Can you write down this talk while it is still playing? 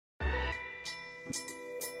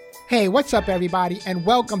Hey, what's up, everybody, and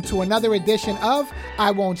welcome to another edition of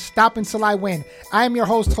I Won't Stop Until I Win. I am your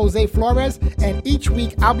host, Jose Flores, and each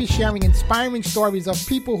week I'll be sharing inspiring stories of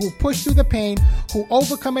people who push through the pain, who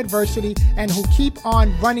overcome adversity, and who keep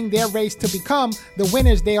on running their race to become the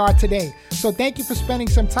winners they are today. So thank you for spending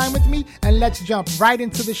some time with me, and let's jump right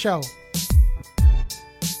into the show.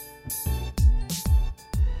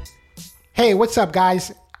 Hey, what's up,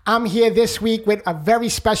 guys? I'm here this week with a very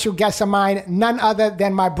special guest of mine, none other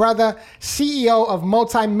than my brother, CEO of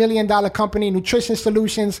multi-million-dollar company Nutrition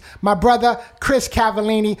Solutions, my brother, Chris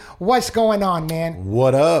Cavallini. What's going on, man?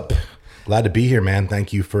 What up? Glad to be here, man.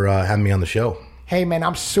 Thank you for having me on the show. Hey, man,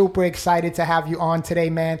 I'm super excited to have you on today,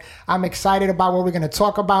 man. I'm excited about what we're going to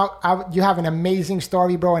talk about. You have an amazing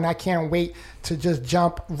story, bro, and I can't wait to just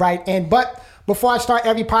jump right in. But before I start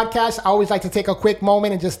every podcast, I always like to take a quick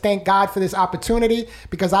moment and just thank God for this opportunity,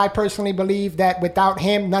 because I personally believe that without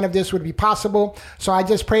him, none of this would be possible. So I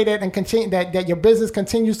just pray that and continue that your business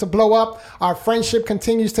continues to blow up, our friendship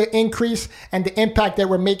continues to increase, and the impact that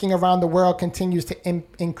we're making around the world continues to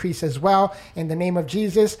increase as well. In the name of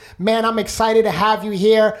Jesus, man, I'm excited to have you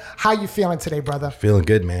here. How you feeling today, brother? Feeling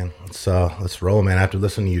good, man. Let's roll, man. After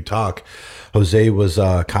listening to you talk, Jose was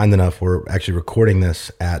kind enough. We're actually recording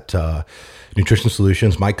this at Nutrition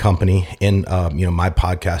Solutions, my company, in my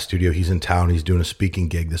podcast studio. He's in town. He's doing a speaking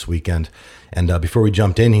gig this weekend. And before we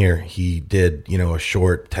jumped in here, he did a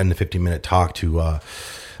short 10 to 15 minute talk to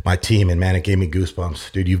my team, and man, it gave me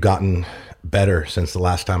goosebumps, dude. You've gotten better since the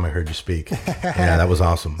last time I heard you speak. Yeah, that was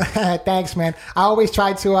awesome. Thanks, man. I always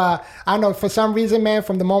try to, I don't know, for some reason, man,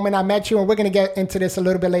 from the moment I met you, and we're going to get into this a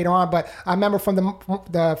little bit later on, but I remember from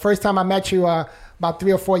the first time I met you about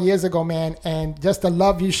 3 or 4 years ago, man, and just the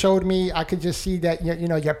love you showed me, I could just see that,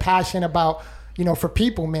 your passion about, for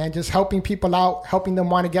people, man, just helping people out, helping them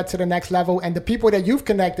want to get to the next level. And the people that you've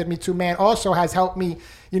connected me to, man, also has helped me,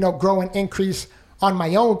 grow and increase on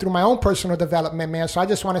my own through my own personal development, man. So I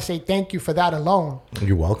just want to say thank you for that alone.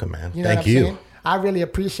 You're welcome, man. Thank you. Saying? I really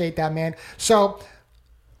appreciate that, man. So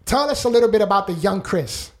tell us a little bit about the young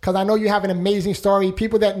Chris, because I know you have an amazing story.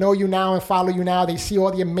 People that know you now and follow you now, they see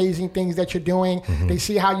all the amazing things that you're doing. Mm-hmm. They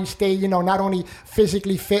see how you stay, not only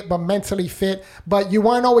physically fit, but mentally fit. But you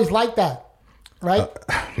weren't always like that, right?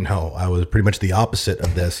 No, I was pretty much the opposite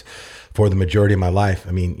of this for the majority of my life.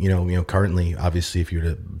 I mean, currently, obviously, if you were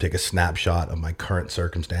to take a snapshot of my current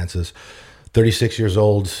circumstances, 36 years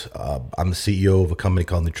old, I'm the CEO of a company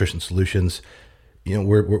called Nutrition Solutions.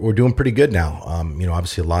 We're doing pretty good now.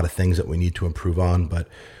 Obviously a lot of things that we need to improve on, but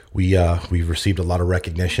we've received a lot of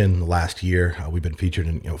recognition the last year. We've been featured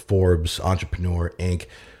in Forbes, Entrepreneur, Inc.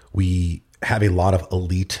 We have a lot of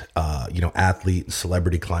elite, athlete and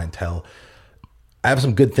celebrity clientele. I have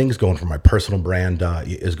some good things going for my personal brand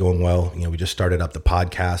is going well. We just started up the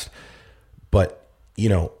podcast, but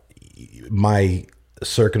my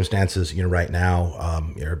circumstances, right now,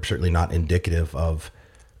 are certainly not indicative of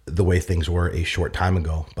the way things were a short time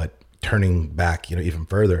ago. But turning back, even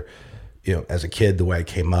further, as a kid, the way I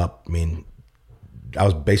came up, I mean, I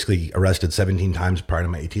was basically arrested 17 times prior to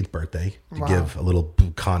my 18th birthday, to give a little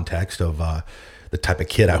context of the type of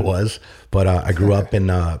kid I was. But I grew up in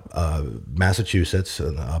Massachusetts,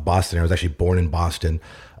 Boston. I was actually born in Boston,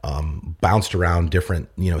 bounced around different,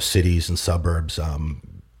 cities and suburbs.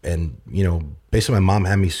 And basically my mom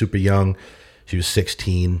had me super young. She was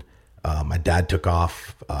 16. My dad took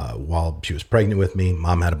off while she was pregnant with me.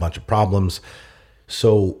 Mom had a bunch of problems.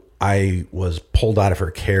 So I was pulled out of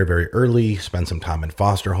her care very early, spent some time in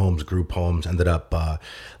foster homes, group homes, ended up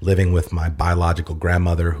living with my biological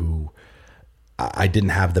grandmother, who I didn't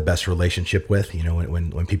have the best relationship with.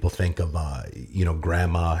 When people think of,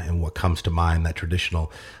 grandma and what comes to mind, that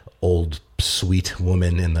traditional old sweet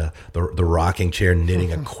woman in the rocking chair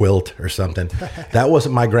knitting a quilt or something. That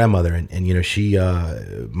wasn't my grandmother. And she,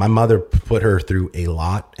 my mother put her through a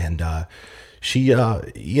lot. And she,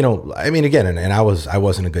 again, and I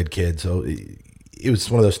wasn't a good kid. So it was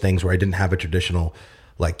one of those things where I didn't have a traditional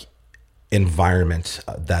environment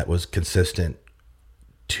that was consistent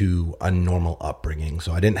to a normal upbringing.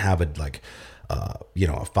 So I didn't have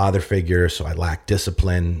a father figure. So I lacked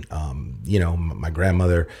discipline. My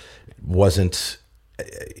grandmother wasn't,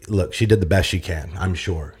 look, she did the best she can, I'm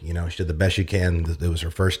sure. She did the best she can. It was her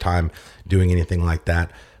first time doing anything like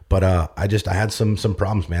that. But I had some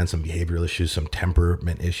problems, man, some behavioral issues, some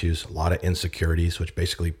temperament issues, a lot of insecurities, which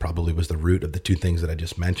basically probably was the root of the two things that I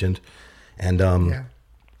just mentioned. And, a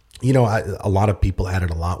lot of people had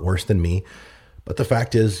it a lot worse than me. But the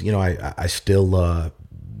fact is, I still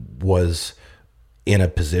was in a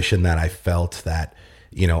position that I felt that,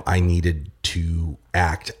 I needed to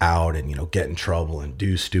act out and, get in trouble and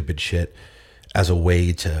do stupid shit. as a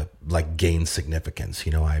way to like gain significance.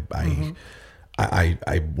 You know, I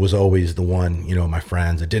was always the one, you know, my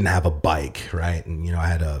friends that didn't have a bike, right? And, you know, I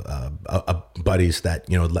had a buddies that,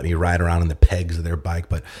 you know, let me ride around on the pegs of their bike,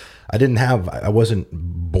 but I wasn't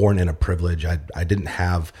born in a privilege. I didn't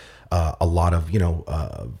have a lot of, you know,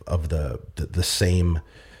 of the same,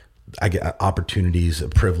 I get opportunities,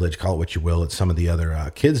 privilege, call it what you will, that some of the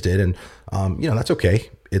other kids did. And, you know, that's okay.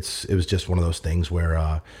 It was just one of those things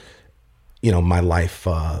where, you know, my life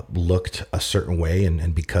looked a certain way.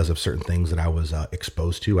 And because of certain things that I was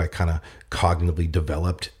exposed to, I kind of cognitively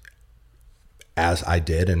developed as I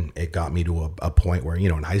did. And it got me to a point where, you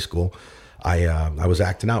know, in high school, I was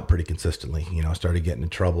acting out pretty consistently. You know, I started getting in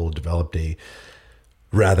trouble, developed a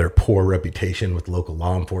rather poor reputation with local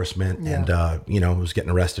law enforcement. Yeah. And, you know, was getting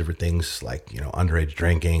arrested for things like, you know, underage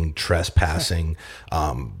drinking, trespassing,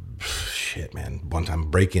 shit, man. One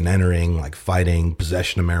time breaking and entering, like fighting,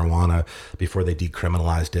 possession of marijuana before they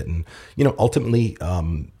decriminalized it. And, you know, ultimately,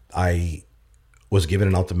 I was given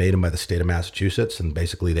an ultimatum by the state of Massachusetts. And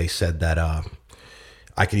basically they said that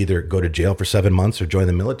I could either go to jail for 7 months or join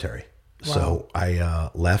the military. Wow. So I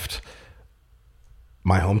left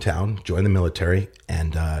my hometown, joined the military,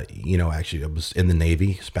 and, you know, actually I was in the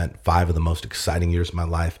Navy, spent 5 of the most exciting years of my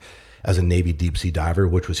life as a Navy deep sea diver,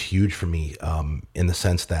 which was huge for me in the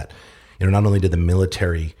sense that, you know, not only did the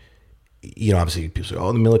military, you know, obviously people say,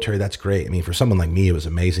 oh, the military, that's great. I mean, for someone like me, it was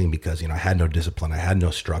amazing because, you know, I had no discipline, I had no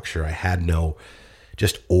structure, I had no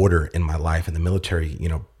just order in my life. And the military, you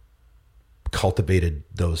know, cultivated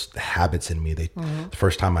those habits in me. The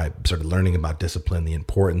first time I started learning about discipline, the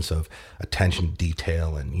importance of attention to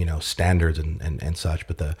detail and, you know, standards and such.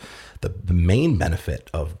 But the main benefit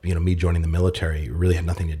of, you know, me joining the military really had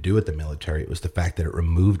nothing to do with the military. It was the fact that it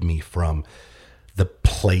removed me from the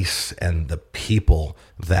place and the people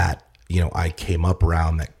that, you know, I came up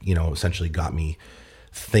around that, you know, essentially got me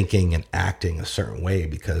thinking and acting a certain way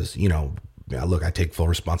because, you know, look, I take full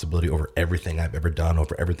responsibility over everything I've ever done,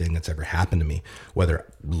 over everything that's ever happened to me, whether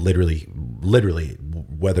literally,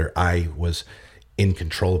 whether I was in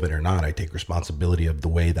control of it or not. I take responsibility of the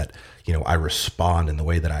way that, you know, I respond and the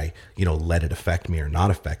way that I, you know, let it affect me or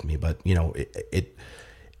not affect me. But, you know, it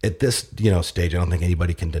at this, you know, stage, I don't think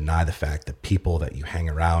anybody can deny the fact that people that you hang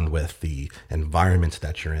around with, the environments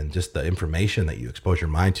that you're in, just the information that you expose your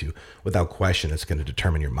mind to, without question, it's going to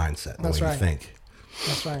determine your mindset and the way you think.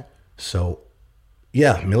 That's right. So,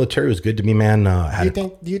 yeah, military was good to me, man.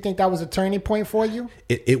 Do you think that was a turning point for you?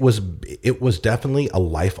 It was definitely a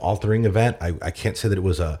life altering event. I can't say that it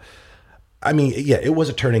was it was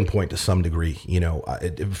a turning point to some degree. You know,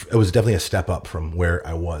 it was definitely a step up from where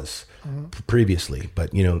I was previously.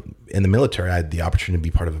 But, you know, in the military, I had the opportunity to be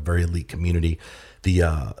part of a very elite community.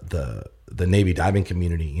 The Navy diving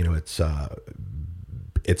community, you know, it's an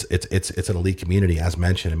elite community, as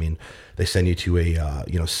mentioned. I mean, they send you to a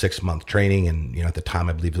 6-month training, and, you know, at the time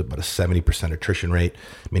I believe it was about a 70% attrition rate,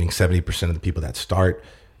 meaning 70% of the people that start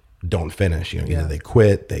don't finish. You know, either they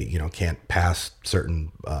quit, they, you know, can't pass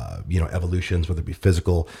certain evolutions, whether it be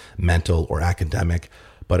physical, mental, or academic.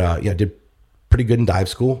 But did pretty good in dive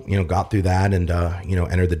school. You know, got through that, and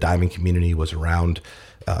entered the diving community. Was around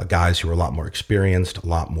guys who were a lot more experienced, a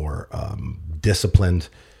lot more disciplined.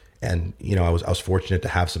 And, you know, I was fortunate to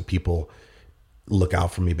have some people look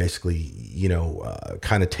out for me, basically, you know,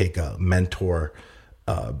 kind of take a mentor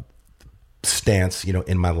stance, you know,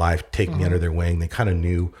 in my life, take me under their wing. They kind of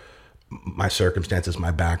knew my circumstances,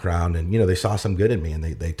 my background, and, you know, they saw some good in me, and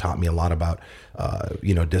they taught me a lot about,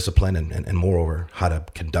 discipline and moreover, how to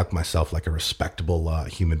conduct myself like a respectable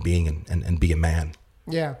human being and be a man.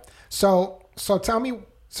 Yeah. So tell me,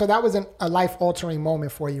 so that was a life-altering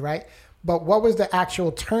moment for you, right? But what was the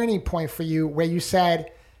actual turning point for you where you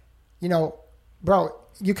said, you know, bro,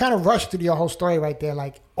 you kind of rushed through your whole story right there,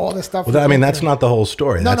 like all the stuff. Well, I mean, that's not the whole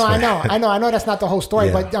story. No, I know that's not the whole story.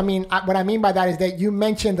 Yeah. But I mean, what I mean by that is that you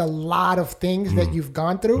mentioned a lot of things that you've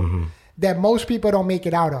gone through that most people don't make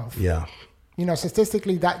it out of. Yeah. You know,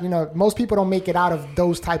 statistically, that, you know, most people don't make it out of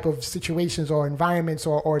those type of situations or environments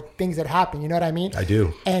or things that happen. You know what I mean? I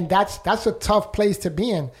do. And that's a tough place to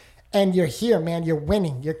be in. And you're here, man. You're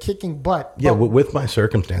winning. You're kicking butt. Yeah, with my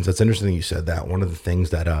circumstance, it's interesting you said that. One of the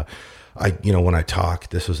things that when I talk,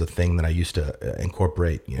 this was a thing that I used to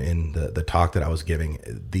incorporate in the talk that I was giving.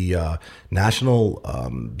 The National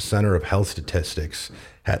Center of Health Statistics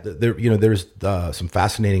had there's some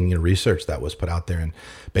fascinating research that was put out there, and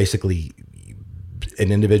basically,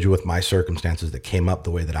 an individual with my circumstances that came up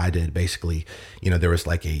the way that I did, basically, you know, there was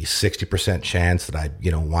like a 60% chance that I'd,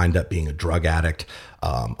 you know, wind up being a drug addict,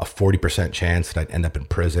 a 40% chance that I'd end up in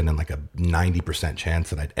prison, and like a 90%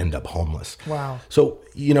 chance that I'd end up homeless. Wow. So,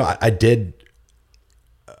 you know, I did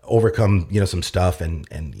overcome, some stuff. And,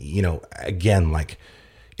 again, like,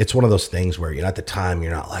 it's one of those things where, at the time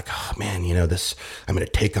you're not like, oh man, this, I'm going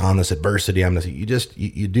to take on this adversity.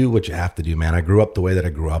 You do what you have to do, man. I grew up the way that I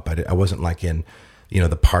grew up. I wasn't like in,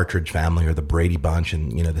 the Partridge Family or the Brady Bunch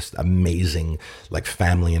and, this amazing like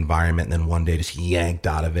family environment. And then one day just yanked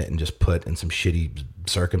out of it and just put in some shitty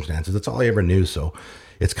circumstances. That's all I ever knew. So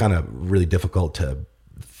it's kind of really difficult to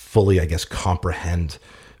fully, I guess, comprehend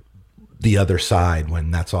the other side when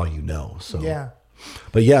that's all you know. So, yeah.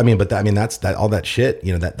 But yeah, that's that, all that shit,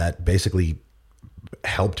 that basically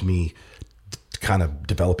helped me kind of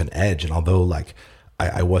develop an edge. And although like,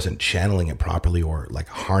 I wasn't channeling it properly or like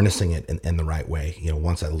harnessing it in the right way.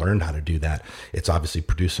 Once I learned how to do that, it's obviously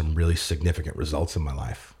produced some really significant results in my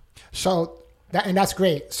life. So that's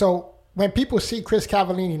great. So when people see Chris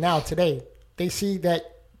Cavallini now today, they see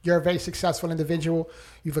that you're a very successful individual.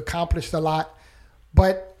 You've accomplished a lot.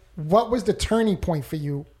 But what was the turning point for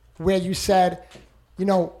you where you said,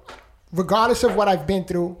 regardless of what I've been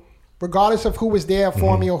through, regardless of who was there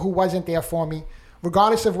for me or who wasn't there for me,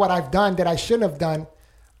 regardless of what I've done that I shouldn't have done,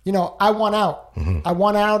 I want out. I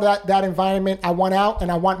want out of that environment. I want out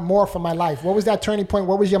and I want more for my life. What was that turning point?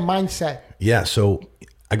 What was your mindset? Yeah. So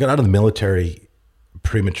I got out of the military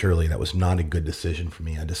prematurely. That was not a good decision for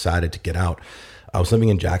me. I decided to get out. I was living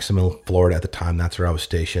in Jacksonville, Florida at the time. That's where I was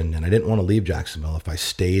stationed. And I didn't want to leave Jacksonville. If I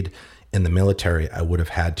stayed in the military, I would have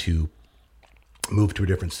had to move to a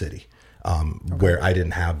different city where I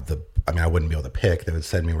didn't have I wouldn't be able to pick. They would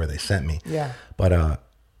send me where they sent me. Yeah. But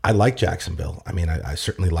I liked Jacksonville. I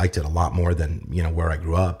certainly liked it a lot more than, where I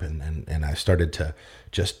grew up. And I started to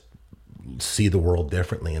just see the world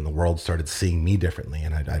differently, and the world started seeing me differently.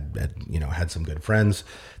 And I had some good friends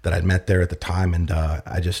that I'd met there at the time. And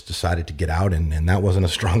I just decided to get out. And that wasn't a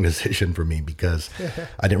strong decision for me because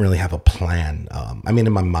I didn't really have a plan.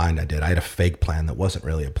 In my mind I did. I had a fake plan that wasn't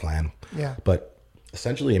really a plan. Yeah. But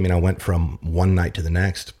essentially, I went from one night to the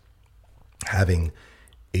next having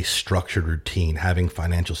a structured routine, having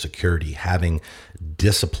financial security, having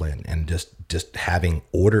discipline, and just having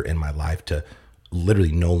order in my life to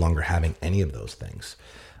literally no longer having any of those things.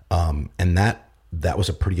 And that was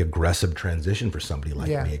a pretty aggressive transition for somebody like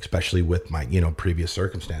me, especially with my, previous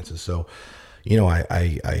circumstances. So,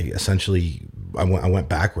 I essentially, I went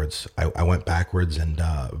backwards. I went backwards and,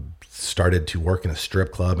 started to work in a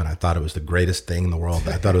strip club, and I thought it was the greatest thing in the world.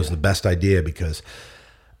 I thought it was the best idea because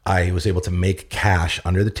I was able to make cash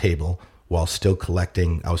under the table while still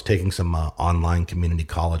collecting. I was taking some online community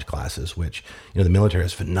college classes, which, the military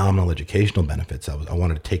has phenomenal educational benefits. I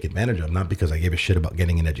wanted to take advantage of, not because I gave a shit about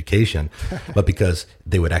getting an education, but because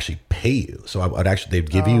they would actually pay you. So they'd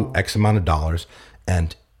give you X amount of dollars.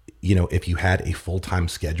 And, if you had a full-time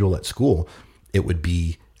schedule at school, it would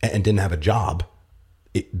be, and didn't have a job,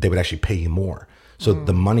 they would actually pay you more. So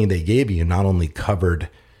the money they gave you not only covered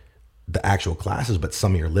the actual classes, but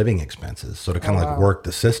some of your living expenses. So to kind of work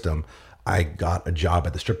the system, I got a job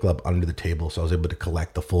at the strip club under the table. So I was able to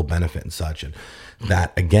collect the full benefit and such. And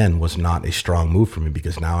that again was not a strong move for me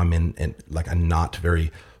because now I'm in like a not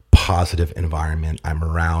very positive environment. I'm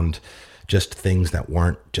around just things that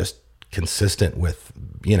weren't just consistent with,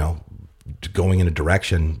 going in a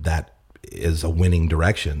direction that is a winning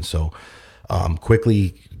direction. So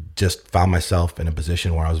quickly just found myself in a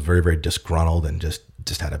position where I was very, very disgruntled and just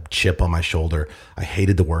had a chip on my shoulder. I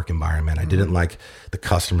hated the work environment. I didn't like the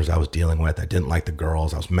customers I was dealing with. I didn't like the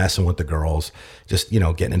girls. I was messing with the girls, just,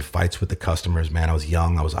 getting in fights with the customers, man. I was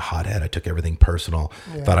young. I was a hothead. I took everything personal.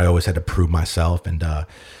 Yeah. Thought I always had to prove myself. And, I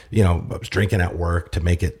was drinking at work to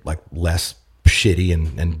make it like less shitty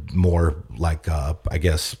and more like, I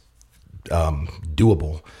guess,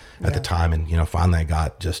 doable at the time. And, finally I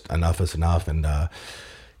got just enough is enough and,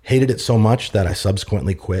 hated it so much that I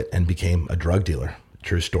subsequently quit and became a drug dealer.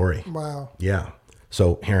 True story. Wow. Yeah.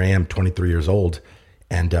 So here I am, 23 years old,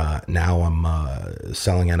 and now I'm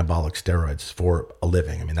selling anabolic steroids for a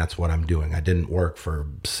living. That's what I'm doing. I didn't work for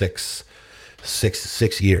six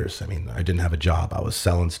years. I didn't have a job. I was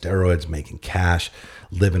selling steroids, making cash,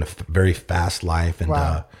 living a very fast life.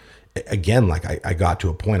 And again, like I got to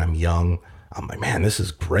a point, I'm young. I'm like, man, this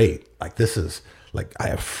is great. Like, this is like, I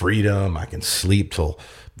have freedom. I can sleep till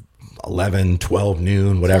 11, 12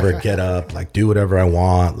 noon, whatever, get up, like do whatever I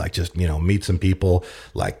want, like just, meet some people,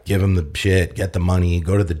 like give them the shit, get the money,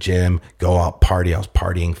 go to the gym, go out, party. I was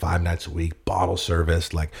partying 5 nights a week, bottle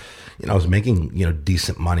service. Like, I was making,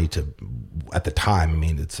 decent money at the time.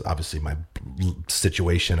 It's obviously my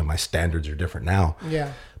situation and my standards are different now.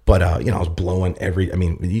 Yeah. But, I was blowing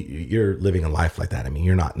you're living a life like that.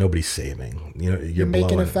 Nobody's saving, you're making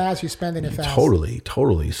blowing, it fast. You're spending it fast.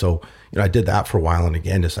 Totally. So, I did that for a while. And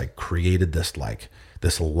again, just like created this, like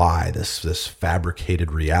this lie, this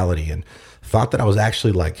fabricated reality, and thought that I was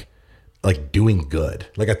actually like doing good.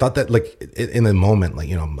 Like I thought that like in the moment, like,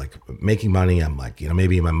 you know, I'm like making money. I'm like, you know,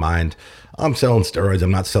 maybe in my mind, I'm selling steroids.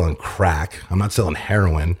 I'm not selling crack. I'm not selling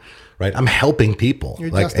heroin, right? I'm helping people.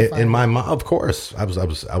 You're like in my mind, of course, I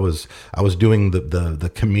was doing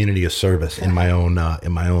the community a service in my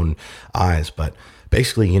own eyes. But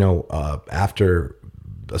basically, you know, after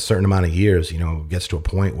a certain amount of years, you know, it gets to a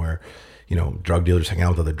point where, you know, drug dealers hang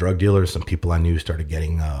out with other drug dealers. Some people I knew started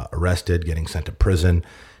getting arrested, getting sent to prison.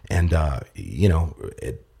 And, you know,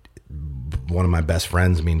 one of my best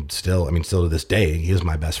friends, still to this day, he is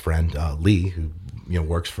my best friend, Lee, who, you know,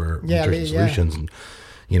 works for Nutrition Solutions. And,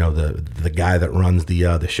 you know, the guy that runs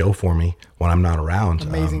the show for me when I'm not around.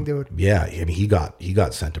 Amazing dude. Yeah. I mean, he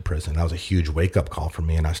got sent to prison. That was a huge wake up call for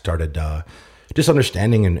me. And I started just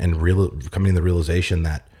understanding and coming to the realization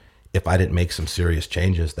that if I didn't make some serious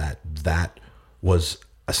changes, that was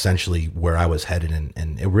essentially where I was headed.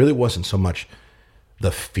 And it really wasn't so much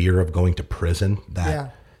the fear of going to prison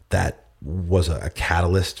that was a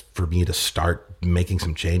catalyst for me to start making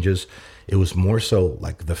some changes. It was more so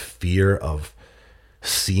like the fear of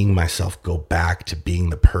seeing myself go back to being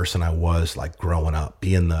the person I was like growing up,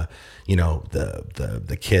 being the, you know,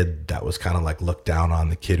 the kid that was kind of like looked down on,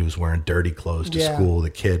 the kid who was wearing dirty clothes to school, the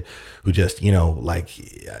kid who just, you know, like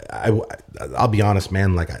I'll be honest,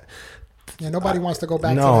 man, like nobody wants to go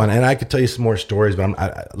back. No, and I could tell you some more stories, but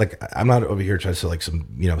I'm not over here trying to say like some,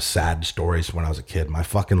 you know, sad stories when I was a kid. My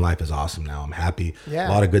fucking life is awesome now. I'm happy. Yeah. A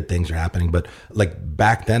lot of good things are happening, but like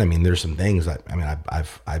back then, I mean, there's some things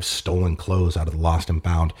I've stolen clothes out of the lost and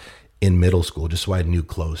found in middle school just so I had new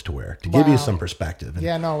clothes to wear to give you some perspective.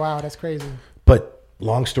 And, wow, that's crazy. But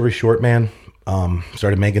long story short, man,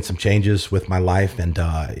 started making some changes with my life, and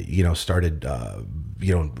you know, started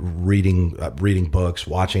you know, reading books,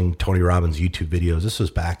 watching Tony Robbins YouTube videos. This was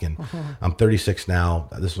back in I'm 36 now.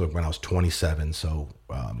 This was when I was 27. So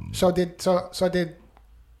did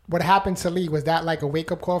what happened to Lee, was that like a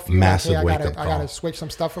wake up call for you? Massive like, hey, wake up call. I gotta switch some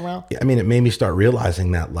stuff around. I mean, it made me start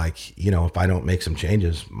realizing that, like, you know, if I don't make some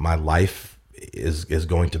changes, my life is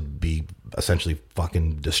going to be essentially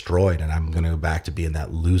fucking destroyed, and I'm going to go back to being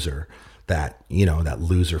that loser, that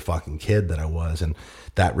loser fucking kid that I was. And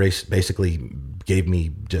that race basically gave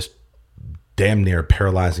me just damn near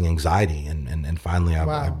paralyzing anxiety. And finally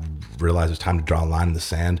I realized it was time to draw a line in the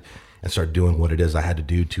sand and start doing what it is I had to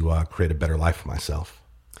do to create a better life for myself.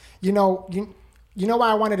 You know why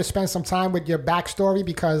I wanted to spend some time with your backstory,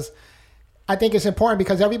 because I think it's important,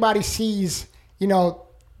 because everybody sees, you know,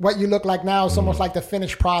 what you look like now is almost like the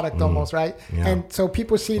finished product, almost, right? Yeah. And so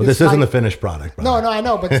people see this isn't the finished product. No, I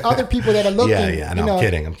know, but other people that are looking. No, you know,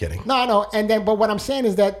 I'm kidding. No, I know. And then, but what I'm saying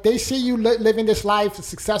is that they see you living this life, a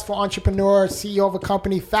successful entrepreneur, CEO of a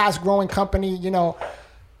company, fast growing company, you know,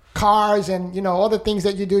 cars and, you know, all the things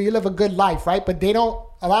that you do. You live a good life, right? But a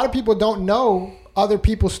lot of people don't know other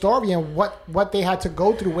people's story and what they had to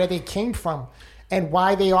go through, where they came from, and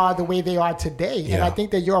why they are the way they are today. Yeah. And I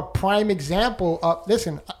think that you're a prime example of,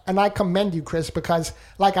 listen, and I commend you, Chris, because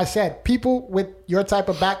like I said, people with your type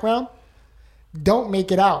of background don't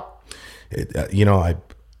make it out. You know,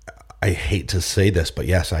 I hate to say this, but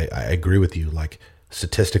yes, I agree with you. Like,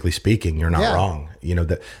 statistically speaking, you're not wrong. You know,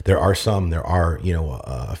 that there are, you know,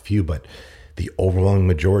 a few, but the overwhelming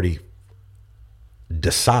majority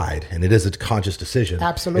decide, and it is a conscious decision.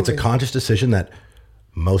 Absolutely. It's a conscious decision that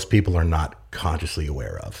most people are not consciously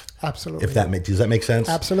aware of. Absolutely. Does that make sense?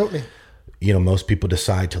 Absolutely. You know, most people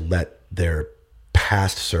decide to let their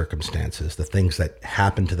past circumstances, the things that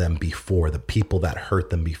happened to them before, the people that hurt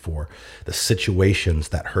them before, the situations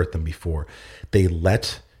that hurt them before, they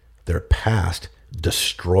let their past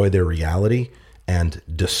destroy their reality and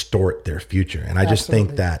distort their future. And I just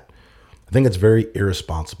think it's very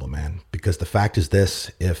irresponsible, man, because the fact is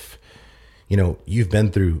this: if, you know, you've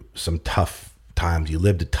been through some tough times, you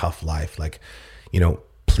lived a tough life, like, you know,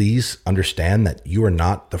 please understand that you are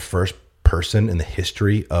not the first person in the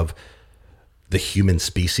history of the human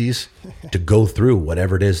species to go through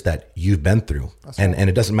whatever it is that you've been through. And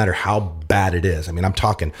it doesn't matter how bad it is. I mean, I'm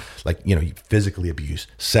talking like, you know, physically abused,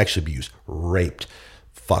 sexually abused, raped.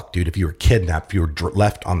 Fuck, dude, if you were kidnapped, if you were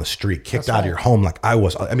left on the street, kicked out of your home like I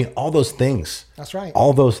was. I mean, all those things. That's right.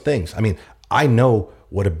 All those things. I mean, I know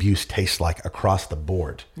what abuse tastes like across the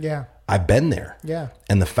board. Yeah. I've been there. Yeah.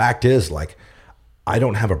 And the fact is, like, I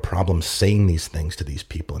don't have a problem saying these things to these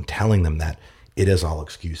people and telling them that it is all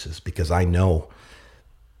excuses, because I know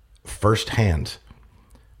firsthand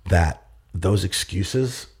that those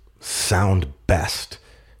excuses sound best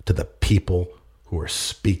to the people who are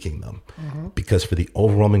speaking them. Mm-hmm. Because for the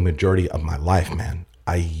overwhelming majority of my life, man,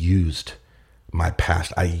 I used my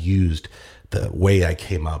past. I used the way I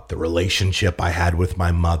came up, the relationship I had with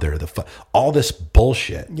my mother, all this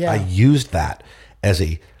bullshit. Yeah. I used that as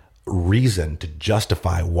a reason to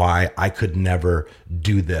justify why I could never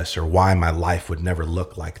do this or why my life would never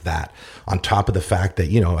look like that. On top of the fact that,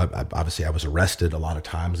 obviously I was arrested a lot of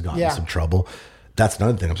times, got in some trouble. That's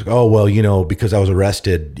another thing. I was like, oh, well, because I was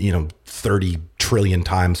arrested, 30 trillion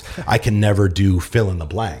times, I can never do fill in the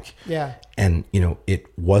blank. Yeah. And, it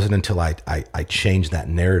wasn't until I changed that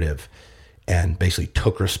narrative and basically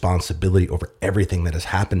took responsibility over everything that has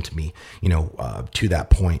happened to me, to that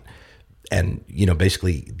point. And,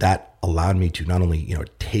 basically that allowed me to not only,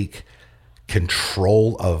 take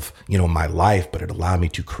control of, my life, but it allowed me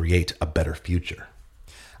to create a better future.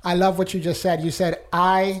 I love what you just said. You said,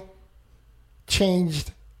 I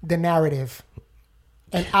changed the narrative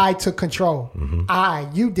and I took control.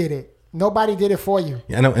 Mm-hmm. You did it. Nobody did it for you.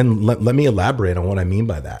 Yeah, and let me elaborate on what I mean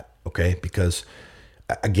by that. Okay. Because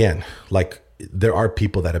again, like there are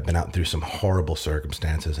people that have been out through some horrible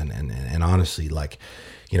circumstances and honestly, like,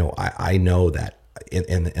 I know that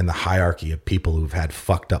in the hierarchy of people who've had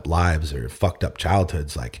fucked up lives or fucked up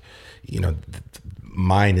childhoods, like,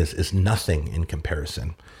 mine is nothing in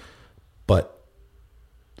comparison. But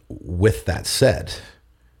with that said,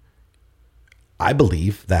 I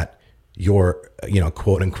believe that your,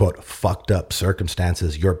 quote unquote, fucked up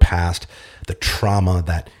circumstances, your past, the trauma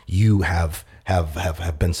that you have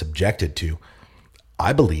been subjected to,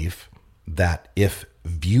 I believe that if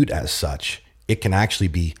viewed as such, it can actually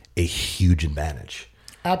be a huge advantage.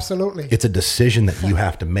 Absolutely. It's a decision that you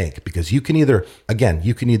have to make because you can either,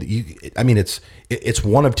 it's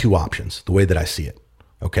one of two options, the way that I see it.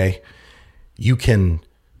 Okay. You can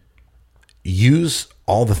use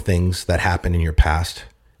all the things that happened in your past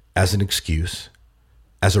as an excuse,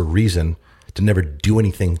 as a reason to never do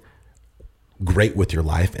anything great with your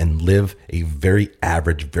life and live a very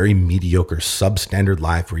average, very mediocre, substandard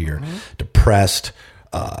life where you're depressed,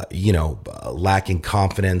 lacking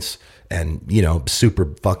confidence and,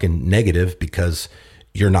 super fucking negative because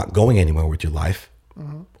you're not going anywhere with your life.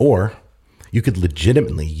 Mm-hmm. Or you could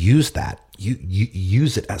legitimately use that. You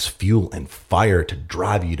use it as fuel and fire to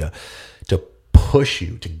drive you to push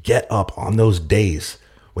you to get up on those days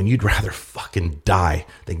when you'd rather fucking die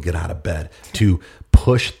than get out of bed, to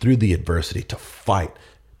push through the adversity, to fight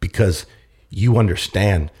because you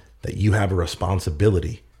understand that you have a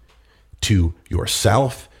responsibility to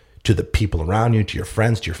yourself, to the people around you, to your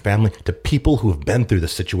friends, to your family, to people who have been through the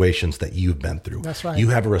situations that you've been through. That's right. You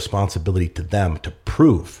have a responsibility to them to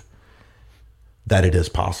prove that it is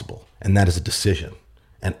possible. And that is a decision.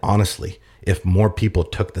 And honestly, if more people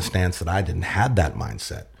took the stance that I did and had that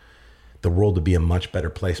mindset, the world would be a much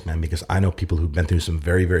better place, man, because I know people who've been through some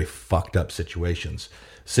very, very fucked up situations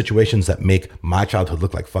that make my childhood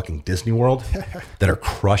look like fucking Disney World, that are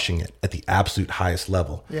crushing it at the absolute highest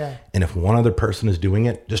level. Yeah. And if one other person is doing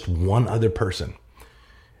it, just one other person,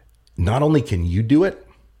 not only can you do it,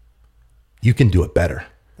 you can do it better.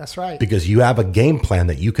 That's right. Because you have a game plan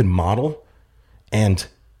that you can model and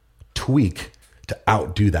tweak to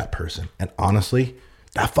outdo that person. And honestly,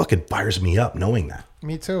 that fucking fires me up knowing that.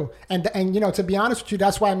 Me too. And to be honest with you,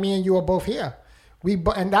 that's why me and you are both here.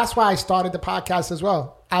 And that's why I started the podcast as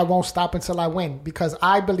well. I won't stop until I win, because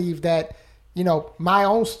I believe that, my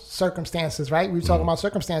own circumstances, right? We were talking about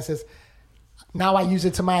circumstances. Now I use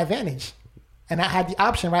it to my advantage. And I had the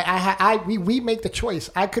option, right? We make the choice.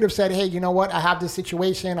 I could have said, hey, you know what? I have this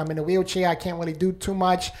situation. I'm in a wheelchair. I can't really do too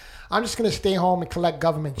much. I'm just going to stay home and collect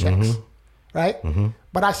government checks. Mm-hmm. Right? Mm-hmm.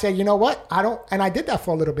 But I said, you know what? And I did that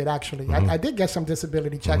for a little bit, actually. Mm-hmm. I did get some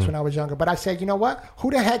disability checks when I was younger. But I said, you know what?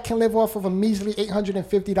 Who the heck can live off of a measly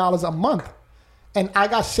 $850 a month? And I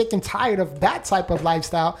got sick and tired of that type of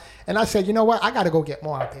lifestyle. And I said, you know what? I got to go get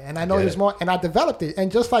more out there. And I know there's more. And I developed it.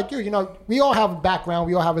 And just like you, we all have a background.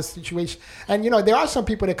 We all have a situation. And, there are some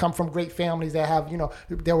people that come from great families that have,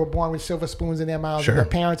 they were born with silver spoons in their mouths. Sure. Their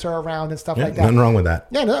parents are around and stuff like that. Nothing wrong with that.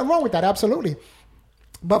 Yeah, nothing wrong with that. Absolutely.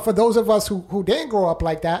 But for those of us who didn't grow up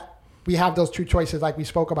like that, we have those two choices like we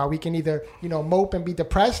spoke about. We can either, mope and be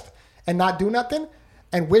depressed and not do nothing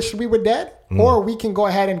and wish we were dead, or we can go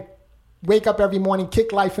ahead and wake up every morning,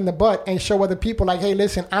 kick life in the butt, and show other people like, hey,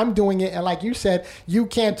 listen, I'm doing it. And like you said, you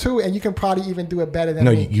can too, and you can probably even do it better than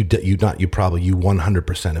me. You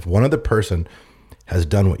 100%. If one other person has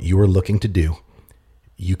done what you were looking to do,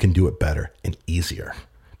 you can do it better and easier,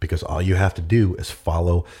 because all you have to do is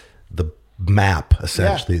follow the map,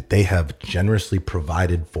 essentially, they have generously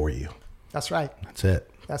provided for you. That's right. That's it.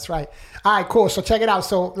 That's right. All right, cool. So check it out.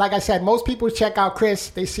 So like I said, most people check out Chris.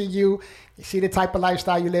 They see you. They see the type of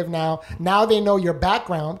lifestyle you live now. Now they know your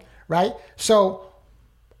background, right? So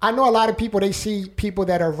I know a lot of people, they see people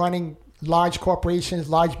that are running large corporations,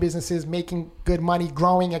 large businesses, making good money,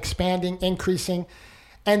 growing, expanding, increasing.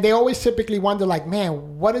 And they always typically wonder like,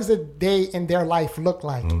 man, what does a day in their life look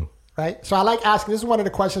like? Right? So I like asking, this is one of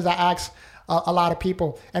the questions I ask a lot of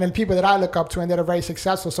people, and then people that I look up to and that are very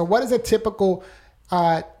successful. So what does a typical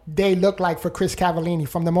day look like for Chris Cavallini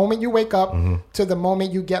from the moment you wake up to the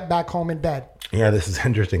moment you get back home in bed? Yeah, this is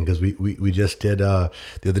interesting because we just did, the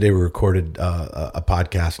other day we recorded a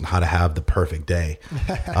podcast on how to have the perfect day.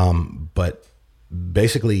 But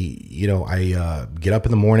basically, you know, I get up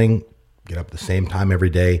in the morning, get up at the same time every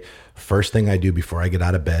day. First thing I do before I get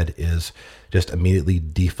out of bed is just immediately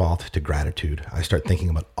default to gratitude. I start thinking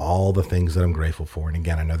about all the things that I'm grateful for. And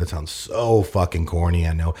again, I know that sounds so fucking corny.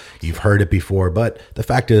 I know you've heard it before, but the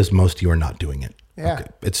fact is most of you are not doing it. Yeah. Okay.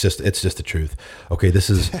 It's just the truth. Okay. This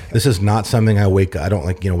is not something I don't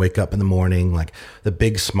like, wake up in the morning, like the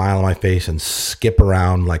big smile on my face and skip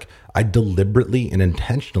around. Like I deliberately and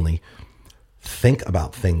intentionally think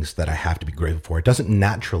about things that I have to be grateful for. It doesn't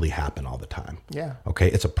naturally happen all the time. Yeah.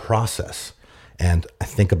 Okay. It's a process. And I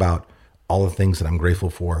think about all the things that I'm grateful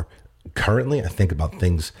for currently. I think about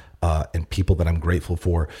things and people that I'm grateful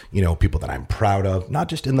for, people that I'm proud of, not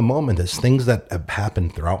just in the moment, as things that have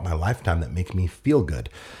happened throughout my lifetime that make me feel good.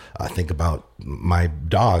 I think about my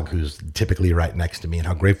dog who's typically right next to me and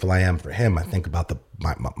how grateful I am for him. I think about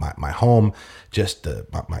my home, just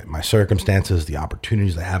my circumstances, the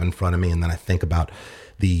opportunities I have in front of me. And then I think about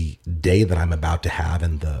the day that I'm about to have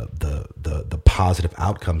and the positive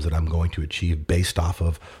outcomes that I'm going to achieve based off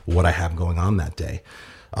of what I have going on that day.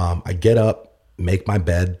 I get up, make my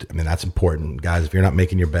bed. I mean, that's important. Guys, if you're not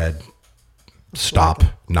making your bed, stop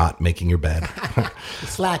not making your bed.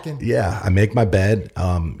 Slacking. Yeah, I make my bed.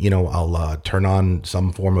 I'll turn on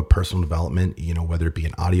some form of personal development, whether it be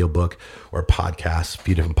an audiobook or podcasts, a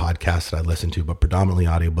few different podcasts that I listen to, but predominantly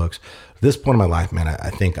audiobooks. At this point in my life, man, I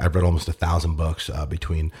think I've read almost 1,000 books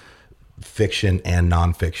between fiction and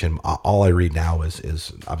nonfiction. All I read now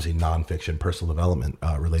is obviously nonfiction, personal development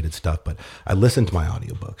related stuff, but I listen to my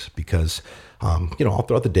audiobooks because all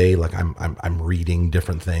throughout the day, like I'm reading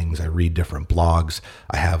different things. I read different blogs.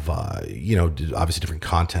 I have obviously different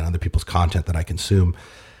content, other people's content that I consume.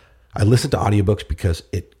 I listen to audiobooks because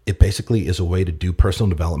it basically is a way to do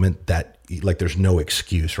personal development that, like, there's no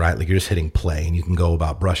excuse, right? Like, you're just hitting play and you can go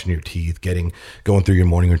about brushing your teeth, going through your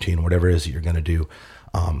morning routine, whatever it is that you're going to do.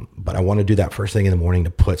 But I want to do that first thing in the morning to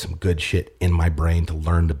put some good shit in my brain, to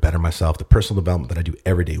learn, to better myself. The personal development that I do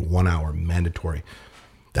every day, 1 hour, mandatory.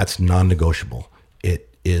 That's non-negotiable.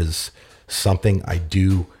 It is something I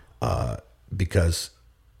do because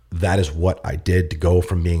that is what I did to go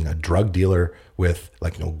from being a drug dealer with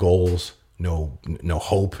like no goals, no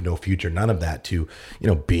hope, no future, none of that, to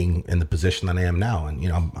being in the position that I am now. And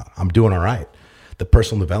I'm doing all right. The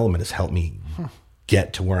personal development has helped me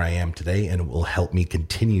get to where I am today, and it will help me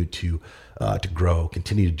continue to grow,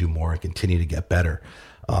 continue to do more, and continue to get better.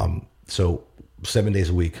 So 7 days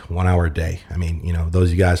a week, 1 hour a day. I mean, those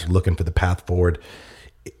of you guys are looking for the path forward.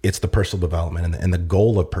 It's the personal development and the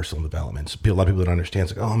goal of personal development. So a lot of people don't understand.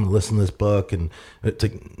 It's like, oh, I'm gonna listen to this book, and it's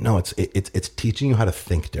like, no, it's teaching you how to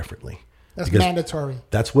think differently. That's mandatory.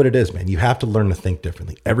 That's what it is, man. You have to learn to think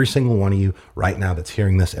differently. Every single one of you right now that's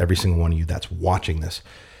hearing this, every single one of you that's watching this,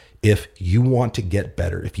 if you want to get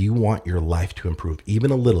better, if you want your life to improve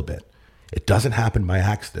even a little bit, it doesn't happen by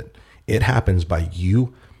accident. It happens by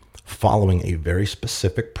you following a very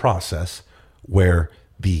specific process where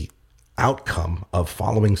the outcome of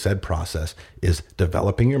following said process is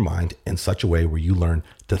developing your mind in such a way where you learn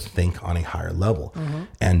to think on a higher level. Mm-hmm.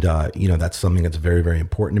 And, that's something that's very, very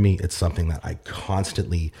important to me. It's something that I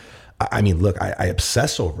constantly, I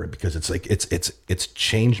obsess over it because it's like, it's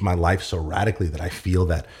changed my life so radically that I feel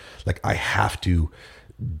that like I have to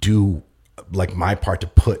do like my part to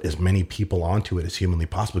put as many people onto it as humanly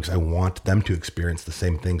possible, because I want them to experience the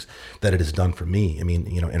same things that it has done for me. I mean,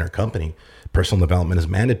 in our company, personal development is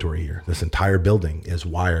mandatory here. This entire building is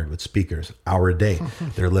wired with speakers, hour a day.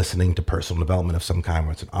 They're listening to personal development of some kind,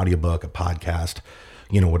 whether it's an audiobook, a podcast,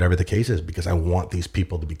 whatever the case is, because I want these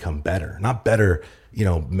people to become better, not better,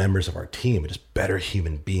 members of our team, but just better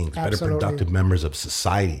human beings, Absolutely. Better productive members of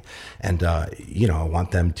society. And, I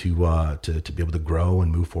want them to be able to grow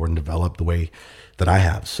and move forward and develop the way that I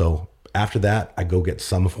have. So after that, I go get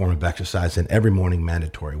some form of exercise in every morning,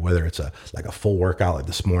 mandatory, whether it's a full workout. Like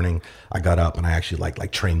this morning, I got up and I actually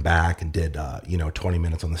like trained back and did, 20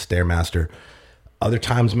 minutes on the Stairmaster. Other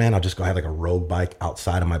times, man, I'll just go have like a road bike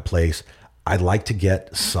outside of my place. I like to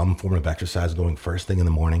get some form of exercise going first thing in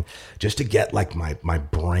the morning, just to get like my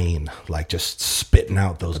brain, like just spitting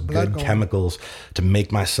out those good chemicals to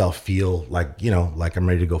make myself feel like, you know, like I'm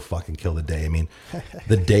ready to go fucking kill the day. I mean,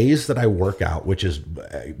 the days that I work out, which is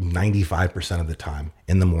 95% of the time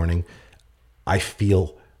in the morning, I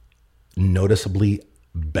feel noticeably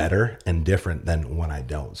better and different than when I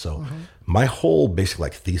don't. So my whole basic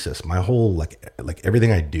like thesis, my whole like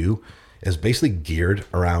everything I do is basically geared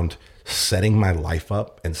around setting my life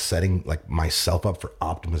up and setting like myself up for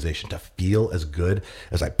optimization to feel as good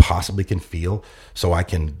as I possibly can feel, so I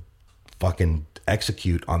can fucking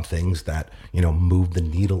execute on things that, you know, move the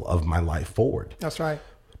needle of my life forward. That's right.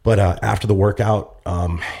 But after the workout,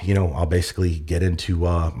 you know, I'll basically get into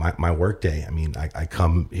my work day. I mean, I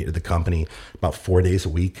come here to the company about 4 days a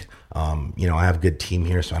week. You know, I have a good team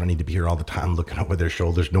here, so I don't need to be here all the time looking over their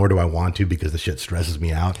shoulders, nor do I want to, because the shit stresses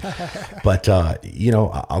me out. But, you know,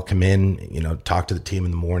 I'll come in, you know, talk to the team in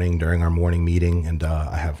the morning during our morning meeting. And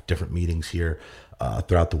I have different meetings here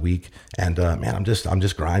throughout the week. And man, I'm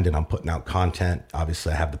just grinding. I'm putting out content.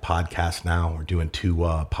 Obviously, I have the podcast now. We're doing 2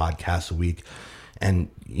 podcasts a week.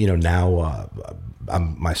 And, you know, now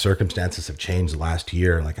my circumstances have changed the last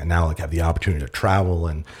year. Like I now like have the opportunity to travel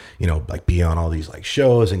and, you know, like be on all these like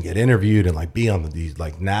shows and get interviewed and like be on these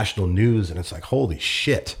like national news. And it's like, holy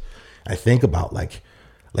shit. I think about like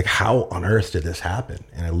how on earth did this happen?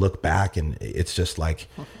 And I look back and it's just like,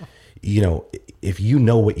 you know, if you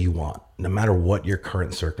know what you want, no matter what your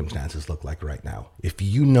current circumstances look like right now, if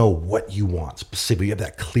you know what you want specifically, you have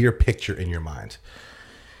that clear picture in your mind,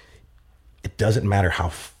 it doesn't matter how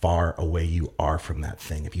far away you are from that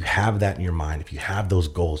thing. If you have that in your mind, if you have those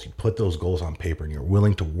goals, you put those goals on paper and you're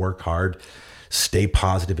willing to work hard, stay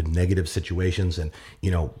positive in negative situations. And, you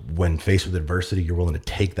know, when faced with adversity, you're willing to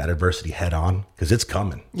take that adversity head on because it's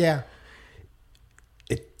coming. Yeah.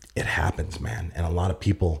 It happens, man. And a lot of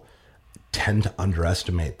people tend to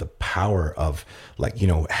underestimate the power of like, you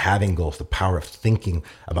know, having goals, the power of thinking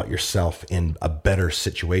about yourself in a better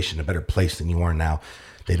situation, a better place than you are now.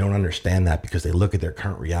 They don't understand that because they look at their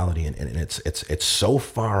current reality and it's so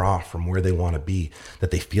far off from where they want to be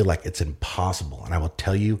that they feel like it's impossible. And I will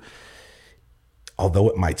tell you, although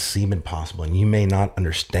it might seem impossible and you may not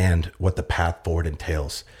understand what the path forward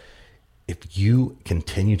entails, if you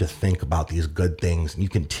continue to think about these good things and you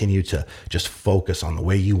continue to just focus on the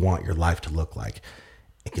way you want your life to look like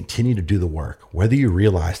and continue to do the work, whether you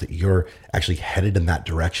realize that you're actually headed in that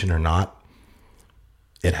direction or not,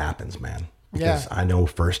 it happens, man. Because I know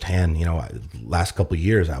firsthand, you know, last couple of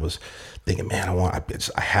years I was thinking, man,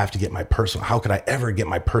 I have to get my personal, how could I ever get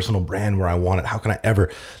my personal brand where I want it? How can I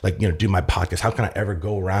ever like, you know, do my podcast? How can I ever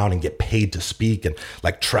go around and get paid to speak and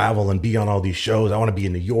like travel and be on all these shows? I want to be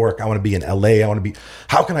in New York. I want to be in LA.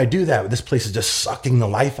 How can I do that? This place is just sucking the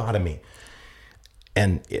life out of me.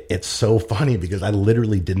 And it's so funny because I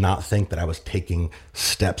literally did not think that I was taking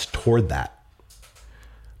steps toward that.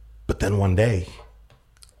 But then one day,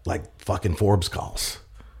 like fucking Forbes calls,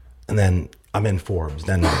 and then I'm in Forbes.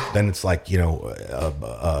 Then it's like, you know,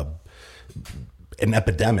 an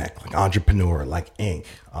epidemic, like Entrepreneur, like Inc.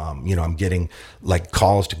 You know, I'm getting like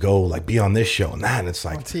calls to go like be on this show and that. And it's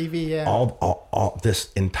like on TV, yeah. All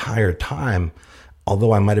this entire time,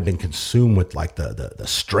 although I might have been consumed with like the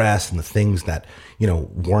stress and the things that, you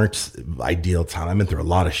know, weren't ideal time. I've been through a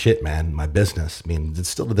lot of shit, man, in my business. I mean, it's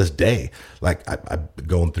still to this day, like I'm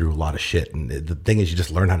going through a lot of shit. And the thing is, you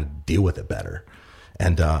just learn how to deal with it better.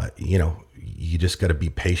 And, you know, you just got to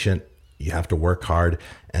be patient. You have to work hard.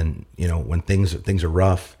 And, you know, when things are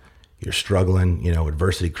rough, you're struggling, you know,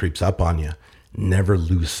 adversity creeps up on you. Never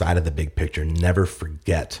lose sight of the big picture. Never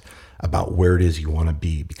forget about where it is you want to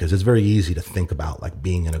be, because it's very easy to think about like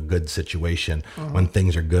being in a good situation when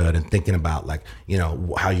things are good and thinking about like, you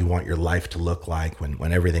know, how you want your life to look like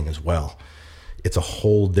when everything is well. It's a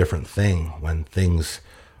whole different thing when things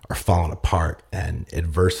are falling apart and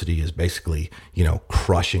adversity is basically, you know,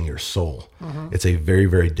 crushing your soul. It's a very,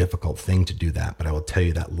 very difficult thing to do that. But I will tell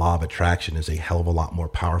you that law of attraction is a hell of a lot more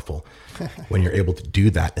powerful when you're able to do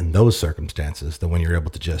that in those circumstances than when you're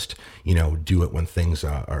able to just, you know, do it when things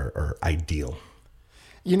are ideal.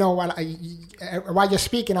 You know, while you're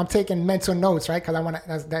speaking, I'm taking mental notes, right? Because I want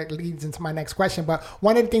to. That leads into my next question. But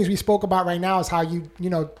one of the things we spoke about right now is how you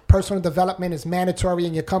know, personal development is mandatory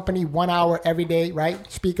in your company, 1 hour every day, right?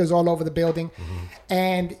 Speakers all over the building,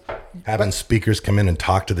 and having speakers come in and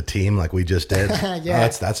talk to the team like we just did. Yeah,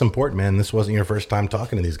 that's important, man. This wasn't your first time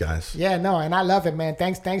talking to these guys. Yeah, no, and I love it, man.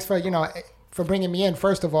 Thanks for, you know, for bringing me in,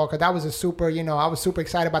 first of all, because that was a super, I was super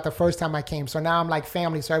excited about the first time I came. So now I'm like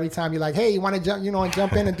family. So every time you're like, hey, you want to jump, and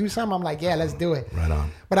jump in and do something, I'm like, yeah, let's do it. Right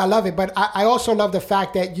on. But I love it. But I also love the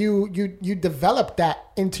fact that you developed that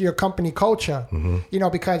into your company culture,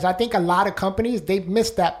 because I think a lot of companies, they miss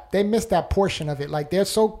that portion of it. Like they're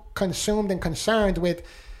so consumed and concerned with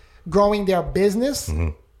growing their business,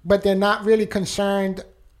 but they're not really concerned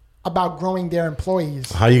about growing their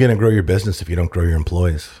employees. How are you going to grow your business if you don't grow your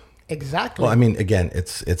employees? Exactly. Well, I mean, again,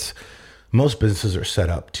 it's most businesses are set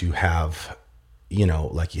up to have,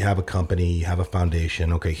 like you have a company, you have a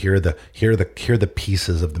foundation. Okay, here are the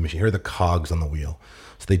pieces of the machine. Here are the cogs on the wheel.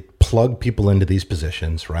 So they plug people into these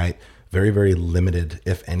positions, right? Very, very limited,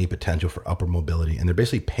 if any, potential for upper mobility, and they're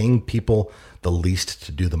basically paying people the least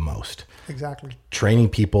to do the most. Exactly. Training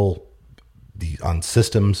people on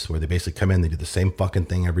systems where they basically come in, they do the same fucking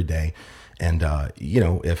thing every day. And,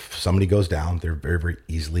 if somebody goes down, they're very, very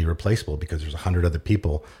easily replaceable because there's 100 other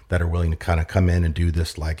people that are willing to kind of come in and do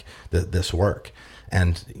this, like this work.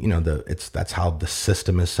 And, that's how the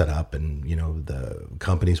system is set up. And, the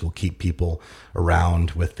companies will keep people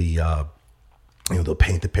around with the, they'll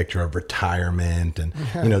paint the picture of retirement and,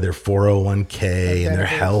 their 401k and their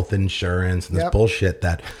health insurance and this bullshit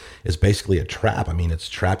that is basically a trap. I mean, it's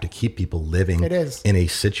a trap to keep people living in a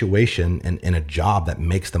situation and in a job that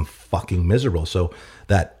makes them fucking miserable. So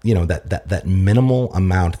that, that minimal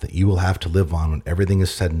amount that you will have to live on when everything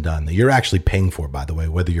is said and done, that you're actually paying for, by the way,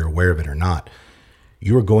 whether you're aware of it or not,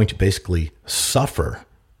 you are going to basically suffer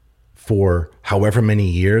for however many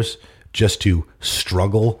years just to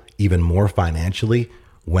struggle even more financially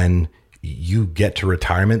when you get to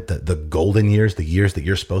retirement, the golden years, the years that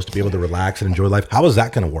you're supposed to be able to relax and enjoy life. How is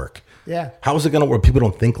that going to work? Yeah. How is it going to work? People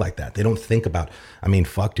don't think like that. They don't think about,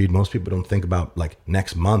 fuck, dude, most people don't think about like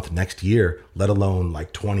next month, next year, let alone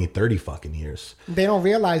like 20, 30 fucking years. They don't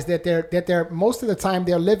realize that they're most of the time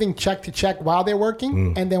they're living check to check while they're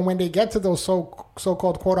working. And then when they get to those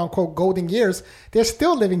so-called quote unquote golden years, they're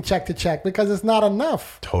still living check to check because it's not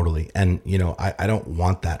enough. Totally. And, I don't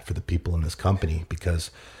want that for the people in this company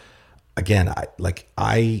because again,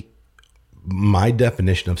 my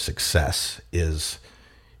definition of success is,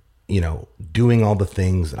 doing all the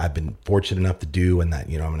things that I've been fortunate enough to do and that,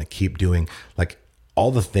 I'm going to keep doing, like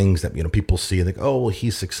all the things that, people see and think, oh, well,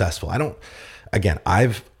 he's successful.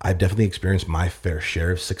 I've definitely experienced my fair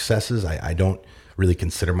share of successes. I don't really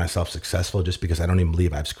consider myself successful just because I don't even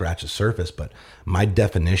believe I've scratched the surface. But my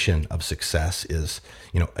definition of success is,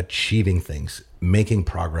 achieving things, making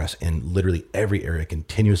progress in literally every area,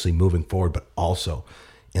 continuously moving forward, but also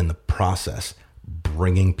in the process,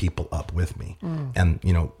 bringing people up with me. And,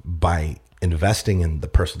 by investing in the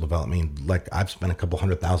personal development, like I've spent a couple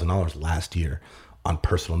 $100,000 last year on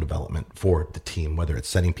personal development for the team, whether it's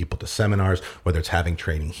sending people to seminars, whether it's having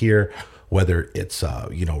training here, whether it's,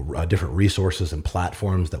 different resources and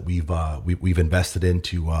platforms that we've invested in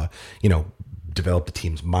to, develop the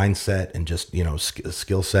team's mindset and just,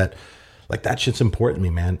 skill set. Like that shit's important to me,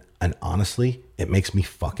 man. And honestly, it makes me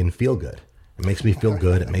fucking feel good. It makes me feel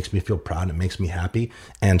good. It makes me feel proud. It makes me happy.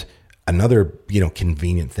 And another,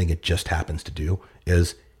 convenient thing it just happens to do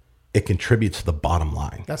is it contributes to the bottom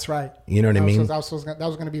line. That's right. You know what I mean? That was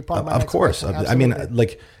going to be part of my Of course.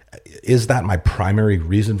 Absolutely. Is that my primary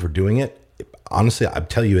reason for doing it? Honestly, I'd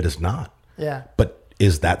tell you it is not. Yeah. But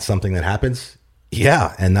is that something that happens?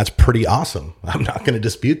 Yeah. And that's pretty awesome. I'm not going to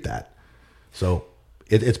dispute that. So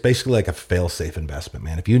it's basically like a fail-safe investment,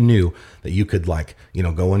 man. If you knew that you could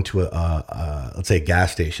go into let's say a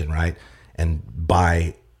gas station, right? And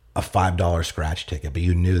buy a $5 scratch ticket, but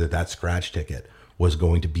you knew that scratch ticket was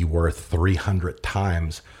going to be worth 300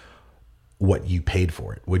 times what you paid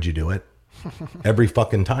for it. Would you do it? Every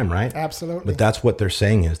fucking time, right? Absolutely. But that's what they're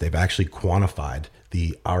saying is they've actually quantified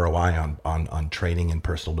the ROI on training and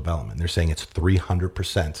personal development. They're saying it's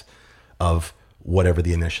 300% of whatever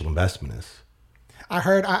the initial investment is.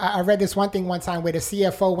 I read this one thing one time where the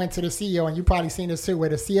CFO went to the CEO, and you probably seen this too, where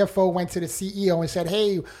the CFO went to the CEO and said,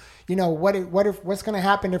 hey, what's going to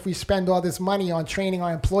happen if we spend all this money on training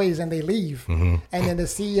our employees and they leave? And then the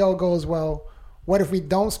CEO goes, well, what if we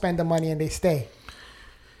don't spend the money and they stay?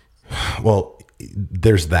 Well,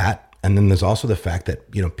 there's that. And then there's also the fact that,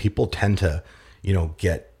 people tend to,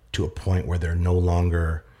 get to a point where they're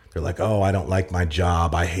like, oh, I don't like my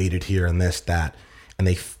job. I hate it here and this, that. And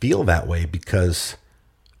they feel that way because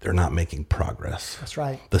they're not making progress. That's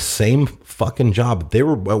right. The same fucking job. They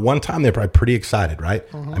were at one time, they're probably pretty excited, right?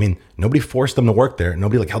 I mean, nobody forced them to work there.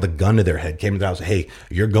 Nobody held a gun to their head, came to their house, hey,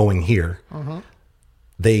 you're going here.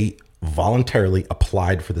 They voluntarily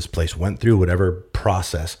applied for this place, went through whatever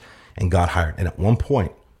process and got hired. And at one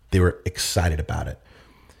point they were excited about it.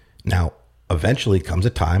 Now, eventually comes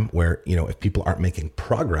a time where, you know, if people aren't making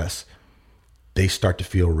progress, they start to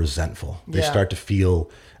feel resentful. They start to feel,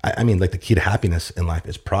 I mean, like the key to happiness in life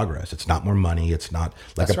is progress. It's not more money. It's not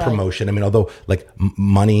like a promotion. I mean, although like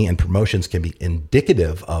money and promotions can be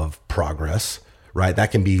indicative of progress, right?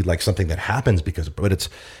 That can be like something that happens but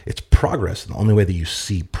it's progress. And the only way that you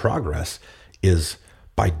see progress is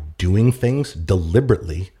by doing things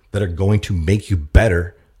deliberately that are going to make you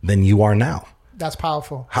better than you are now. That's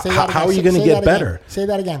powerful. How are you going to get better? Say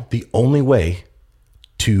that again. The only way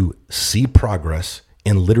to see progress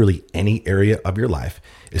in literally any area of your life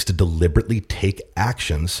is to deliberately take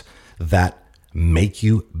actions that make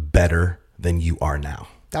you better than you are now.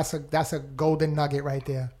 That's a golden nugget right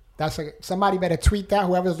there. Somebody better tweet that,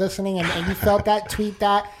 whoever's listening, and you felt that, tweet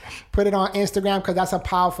that, put it on Instagram, because that's a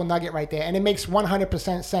powerful nugget right there. And it makes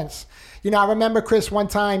 100% sense. You know, I remember, Chris, one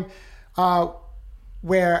time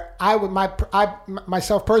where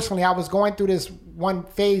myself personally, I was going through this one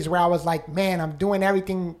phase where I was like, man, I'm doing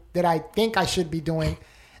everything that I think I should be doing,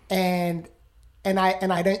 and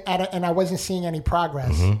I wasn't seeing any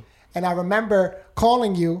progress. Mm-hmm. And I remember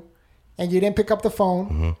calling you, and you didn't pick up the phone,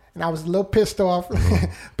 mm-hmm. and I was a little pissed off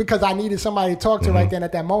mm-hmm. because I needed somebody to talk to mm-hmm. right then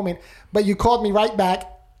at that moment. But you called me right back,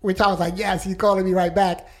 which I was like, yes, he's calling me right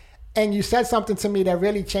back. And you said something to me that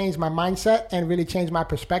really changed my mindset and really changed my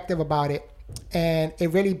perspective about it. And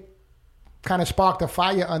it really kind of sparked a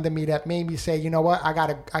fire under me that made me say, you know what,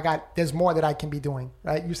 there's more that I can be doing,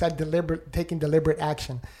 right? You said taking deliberate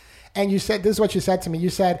action. And you said, this is what you said to me. You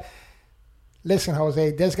said, listen,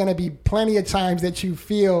 Jose, there's going to be plenty of times that you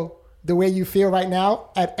feel the way you feel right now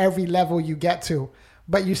at every level you get to.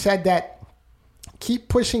 But you said that keep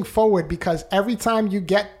pushing forward, because every time you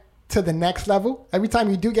get to the next level, every time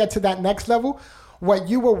you do get to that next level, what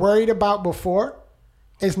you were worried about before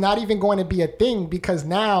is not even going to be a thing, because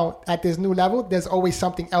now at this new level, there's always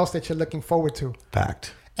something else that you're looking forward to.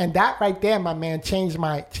 Fact. And that right there, my man, changed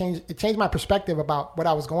my perspective about what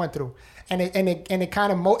I was going through. And it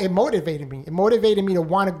kind of it motivated me. It motivated me to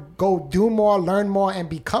want to go do more, learn more, and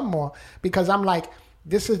become more, because I'm like,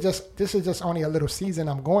 this is just only a little season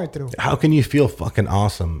I'm going through. How can you feel fucking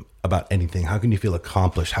awesome about anything? How can you feel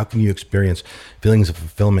accomplished? How can you experience feelings of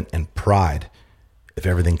fulfillment and pride if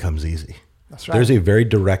everything comes easy? That's right. There's a very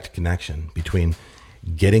direct connection between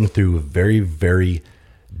getting through very, very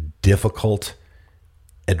difficult,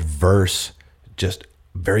 adverse, just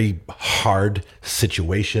very hard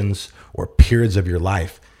situations or periods of your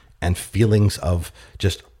life and feelings of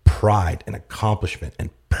just pride and accomplishment and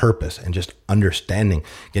purpose and just understanding,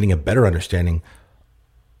 getting a better understanding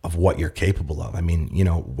of what you're capable of. I mean, you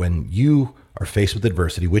know, when you are faced with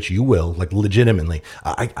adversity, which you will, like legitimately,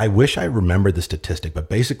 I wish I remembered the statistic, but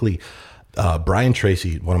basically, Brian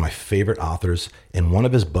Tracy, one of my favorite authors, in one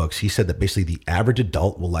of his books, he said that basically the average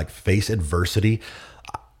adult will like face adversity.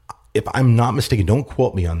 If I'm not mistaken, don't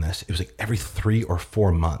quote me on this, it was like every 3 or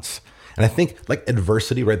 4 months. And I think like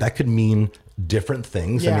adversity, right, that could mean different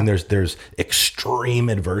things. Yeah. I mean, there's extreme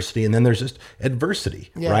adversity, and then there's just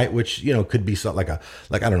adversity, yeah. right? Which, you know, could be something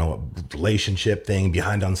like I don't know, a relationship thing,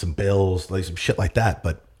 behind on some bills, like some shit like that.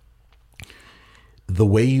 But the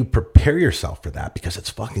way you prepare yourself for that, because it's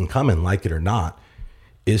fucking coming, like it or not,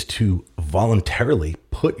 is to voluntarily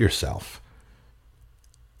put yourself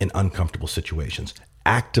in uncomfortable situations.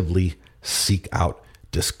 Actively seek out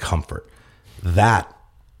discomfort. That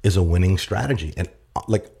is a winning strategy. And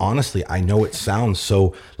like, honestly, I know it sounds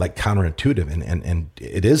so like counterintuitive, and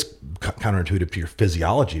it is counterintuitive to your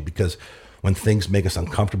physiology, because when things make us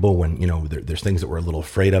uncomfortable, when, you know, there's things that we're a little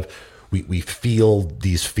afraid of, we feel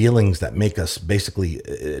these feelings that make us, basically,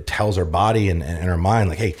 it tells our body and our mind,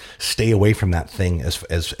 like, hey, stay away from that thing,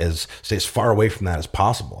 stay as far away from that as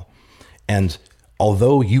possible. And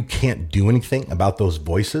although you can't do anything about those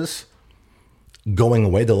voices going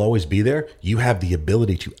away, they'll always be there. You have the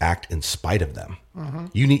ability to act in spite of them. Mm-hmm.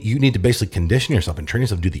 You need to basically condition yourself and train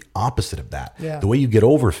yourself to do the opposite of that. Yeah. The way you get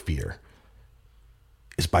over fear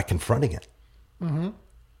is by confronting it. Mm-hmm.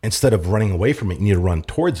 Instead of running away from it, you need to run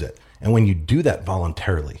towards it. And when you do that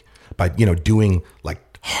voluntarily, by, you know, doing like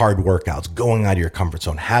hard workouts, going out of your comfort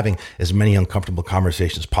zone, having as many uncomfortable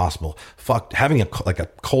conversations as possible, having a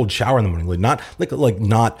cold shower in the morning, not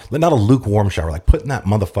a lukewarm shower, like putting that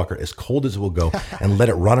motherfucker as cold as it will go and let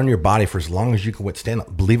it run on your body for as long as you can withstand.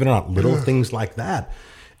 Believe it or not, little things like that,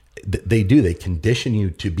 they condition you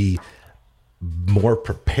to be more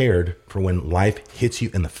prepared for when life hits you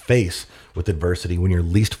in the face with adversity when you're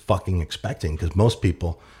least fucking expecting. Because most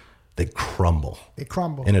people, they crumble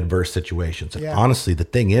in adverse situations. And honestly, the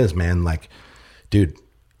thing is, man, like, dude,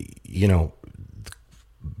 you know,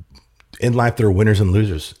 In life, there are winners and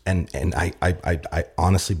losers. And I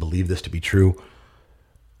honestly believe this to be true.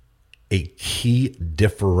 A key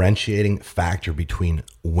differentiating factor between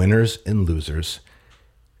winners and losers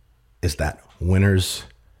is that winners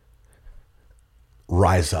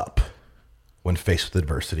rise up when faced with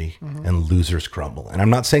adversity, and losers crumble. And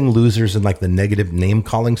I'm not saying losers in like the negative name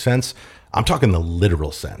calling sense. I'm talking the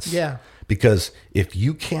literal sense. Yeah. Because if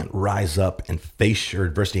you can't rise up and face your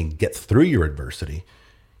adversity and get through your adversity,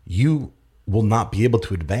 you will not be able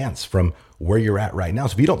to advance from where you're at right now.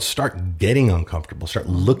 So if you don't start getting uncomfortable, start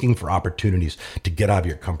looking for opportunities to get out of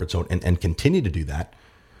your comfort zone and continue to do that,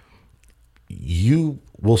 you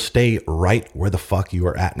will stay right where the fuck you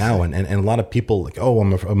are at now. And a lot of people like, oh,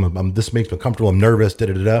 I'm this makes me comfortable. I'm nervous.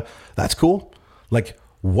 That's cool. Like,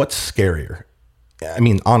 what's scarier? I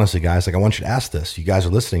mean, honestly, guys, like I want you to ask this. You guys are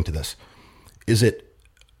listening to this. Is it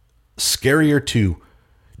scarier to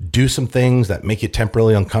do some things that make you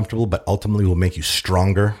temporarily uncomfortable, but ultimately will make you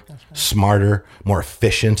stronger, smarter, more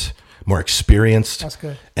efficient, more experienced, That's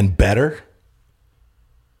good. and better?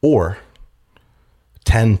 Or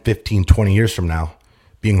 10, 15, 20 years from now,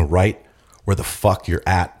 being right where the fuck you're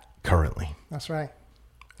at currently? That's right.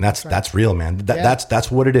 And that's real, man.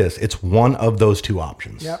 That's what it is. It's one of those two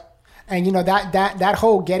options. Yep. And you know that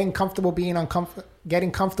whole getting comfortable being uncomfortable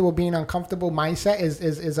mindset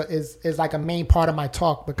is like a main part of my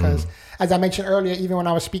talk, because as I mentioned earlier, even when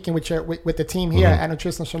I was speaking with the team here at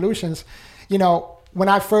Nutritional Solutions, you know, when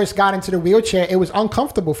I first got into the wheelchair, it was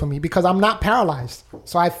uncomfortable for me because I'm not paralyzed.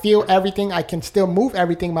 So I feel everything. I can still move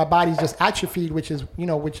everything. My body's just atrophied, which is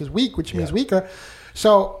weak, which means weaker.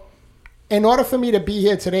 So in order for me to be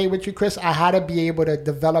here today with you, Chris, I had to be able to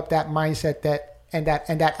develop that mindset and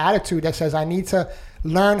that attitude that says I need to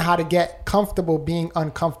learn how to get comfortable being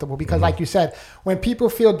uncomfortable. Because like you said, when people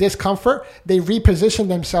feel discomfort, they reposition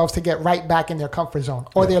themselves to get right back in their comfort zone,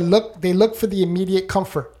 or they look for the immediate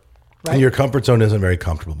comfort. Right? And your comfort zone isn't very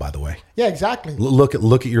comfortable, by the way. Yeah, exactly. Look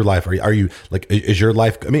at your life. Are you like, is your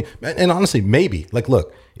life? I mean, and honestly, maybe like,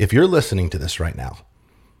 look, if you're listening to this right now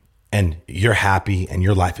and you're happy and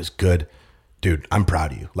your life is good, dude, I'm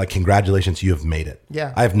proud of you. Like, congratulations, you have made it.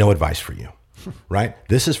 Yeah. I have no advice for you, right?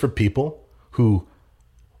 This is for people who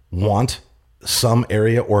want some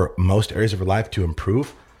area or most areas of their life to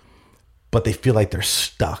improve, but they feel like they're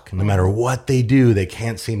stuck. No matter what they do, they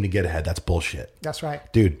can't seem to get ahead. That's bullshit. That's right.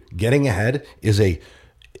 Dude, getting ahead is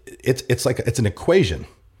it's an equation.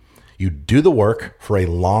 You do the work for a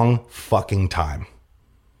long fucking time.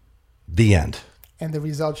 The end. And the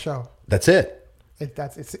results show. That's it.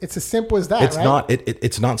 It's as simple as that. It's right?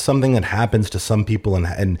 It's not something that happens to some people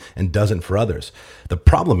and doesn't for others. The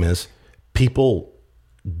problem is people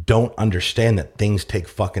don't understand that things take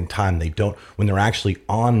fucking time. They don't, when they're actually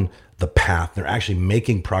on the path, they're actually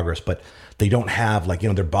making progress, but they don't have, like, you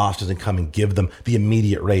know, their boss doesn't come and give them the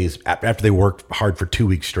immediate raise after they worked hard for 2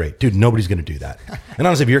 weeks straight. Dude, nobody's going to do that. And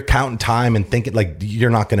honestly, if you're counting time and thinking, like, you're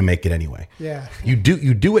not going to make it anyway. Yeah. You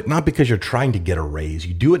do it not because you're trying to get a raise.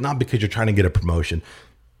 You do it not because you're trying to get a promotion.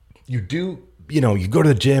 You do, you know, you go to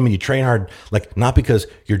the gym and you train hard, like, not because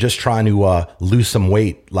you're just trying to lose some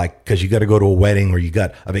weight, like, because you got to go to a wedding or you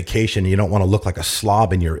got a vacation and you don't want to look like a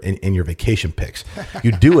slob in your vacation pics.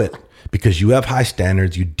 You do it because you have high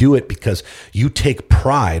standards. You do it because you take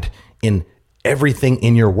pride in everything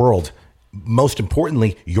in your world, most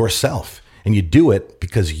importantly, yourself. And you do it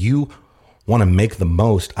because you want to make the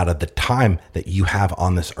most out of the time that you have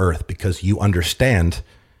on this earth, because you understand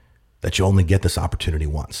that you only get this opportunity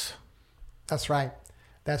once. That's right.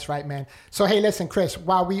 That's right, man. So, hey, listen, Chris,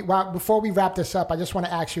 before we wrap this up, I just want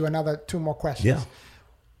to ask you two more questions. Yeah.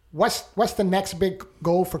 What's the next big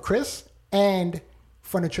goal for Chris and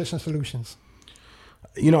for Nutrition Solutions?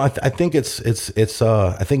 You know, I think it's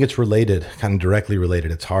related, kind of directly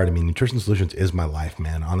related. It's hard. I mean, Nutrition Solutions is my life,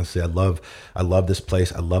 man. Honestly, I love this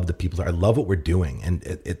place. I love the people. I love what we're doing.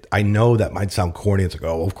 And I know that might sound corny. It's like,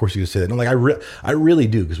 oh, of course you say that. No, like I really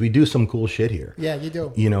do, because we do some cool shit here. Yeah, you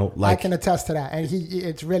do. You know, like, I can attest to that. And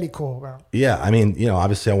it's really cool, bro. Yeah. I mean, you know,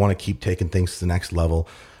 obviously I want to keep taking things to the next level.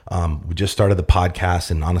 We just started the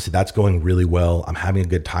podcast, and honestly, that's going really well. I'm having a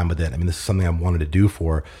good time with it. I mean, this is something I wanted to do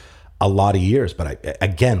for a lot of years, but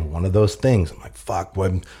again, one of those things, I'm like, fuck,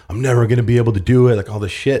 boy, I'm never going to be able to do it. Like, all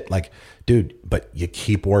this shit. Like, dude, but you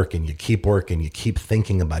keep working, you keep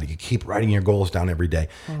thinking about it, you keep writing your goals down every day.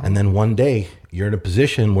 And then one day you're in a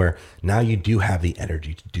position where now you do have the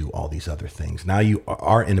energy to do all these other things. Now you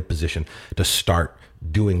are in a position to start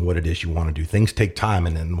doing what it is you want to do. Things take time.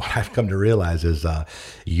 And then what I've come to realize is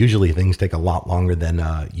usually things take a lot longer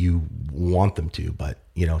than you want them to. But,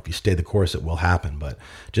 if you stay the course, it will happen. But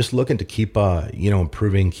just looking to keep,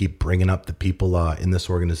 improving, keep bringing up the people in this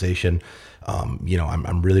organization.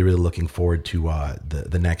 I'm really, really looking forward to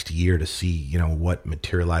the next year to see, what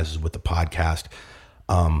materializes with the podcast.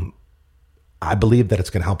 I believe that it's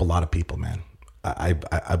going to help a lot of people, man.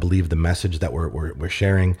 I believe the message that we're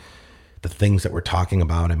sharing, the things that we're talking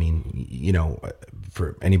about. I mean,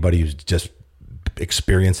 for anybody who's just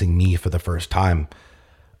experiencing me for the first time,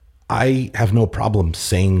 I have no problem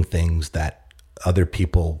saying things that other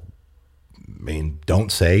people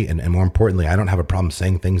don't say. And more importantly, I don't have a problem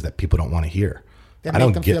saying things that people don't want to hear. That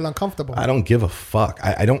make them feel uncomfortable. I don't give a fuck.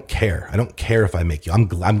 I don't care. I don't care if I make you. I'm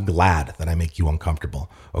glad that I make you uncomfortable.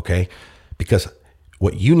 Okay. Because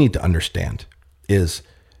what you need to understand is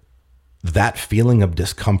that feeling of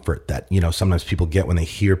discomfort that, sometimes people get when they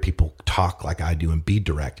hear people talk like I do and be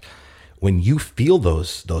direct. When you feel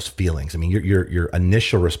those feelings, your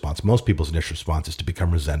initial response, most people's initial response is to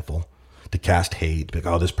become resentful, to cast hate, to be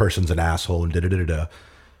like, oh, this person's an asshole and da-da-da-da-da.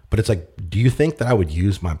 But it's like, do you think that I would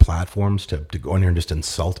use my platforms to go in here and just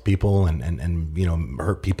insult people and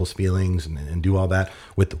hurt people's feelings and do all that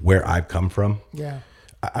with where I've come from? Yeah.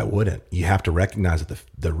 I wouldn't. You have to recognize that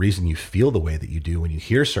the reason you feel the way that you do when you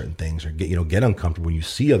hear certain things or get uncomfortable when you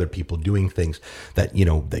see other people doing things that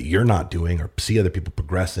that you're not doing, or see other people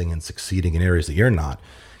progressing and succeeding in areas that you're not,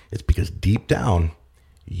 it's because deep down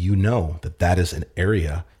that is an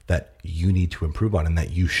area that you need to improve on and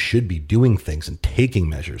that you should be doing things and taking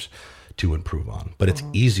measures to improve on. But it's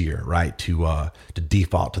easier, right, to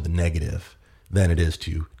default to the negative than it is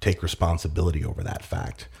to take responsibility over that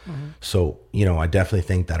fact. So, I definitely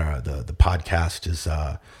think that the podcast is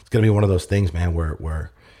it's going to be one of those things, man,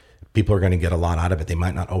 where people are going to get a lot out of it. They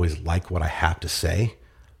might not always like what I have to say,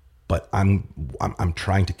 but I'm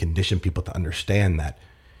trying to condition people to understand that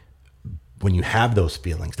when you have those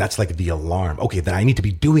feelings, that's like the alarm. Okay, then I need to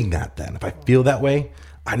be doing that then. If I feel that way,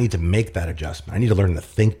 I need to make that adjustment. I need to learn to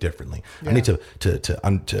think differently. Yeah. I need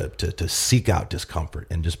to seek out discomfort,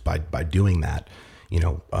 and just by doing that,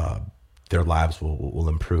 their lives will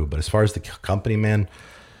improve. But as far as the company, man,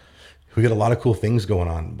 we got a lot of cool things going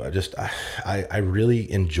on. But I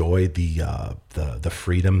really enjoy the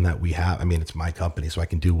freedom that we have. It's my company, so I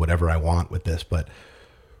can do whatever I want with this. But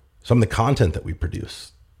some of the content that we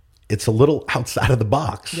produce, it's a little outside of the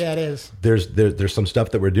box. Yeah, it is. There's some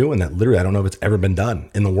stuff that we're doing that literally I don't know if it's ever been done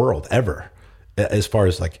in the world ever. As far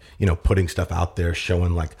as putting stuff out there,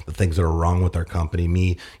 showing like the things that are wrong with our company,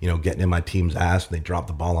 me, getting in my team's ass when they drop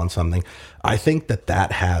the ball on something. I think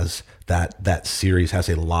that series has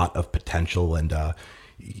a lot of potential, and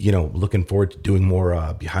looking forward to doing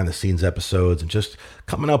more behind the scenes episodes and just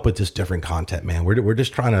coming up with just different content, man. We're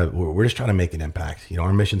just trying to make an impact.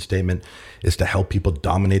 Our mission statement is to help people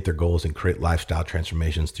dominate their goals and create lifestyle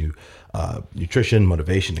transformations through nutrition,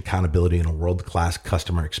 motivation, accountability, and a world-class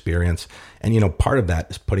customer experience. And part of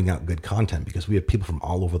that is putting out good content, because we have people from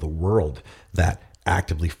all over the world that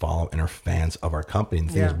actively follow and are fans of our company. And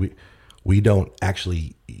the thing is, we don't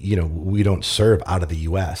actually, we don't serve out of the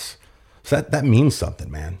U.S. So that means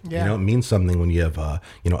something, man. Yeah. It means something when you have,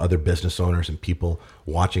 other business owners and people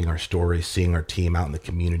watching our stories, seeing our team out in the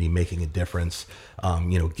community, making a difference,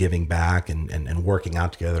 giving back and working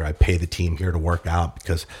out together. I pay the team here to work out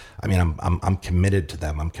because, I'm committed to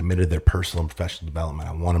them. I'm committed to their personal and professional development.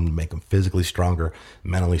 I want them to make them physically stronger,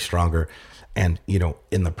 mentally stronger. And,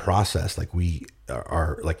 in the process, like we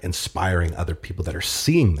are like inspiring other people that are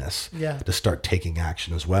seeing this to start taking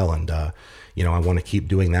action as well. And, I want to keep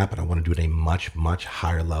doing that, but I want to do it at a much, much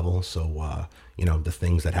higher level. So, the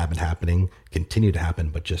things that have been happening continue to happen,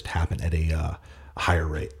 but just happen at a higher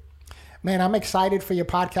rate. Man, I'm excited for your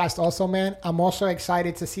podcast also, man. I'm also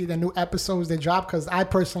excited to see the new episodes that drop, because I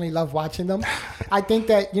personally love watching them. I think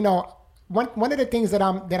that, one of the things that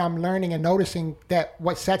I'm learning and noticing, that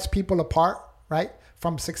what sets people apart, right,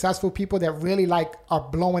 from successful people that really are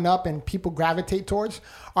blowing up and people gravitate towards,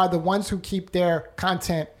 are the ones who keep their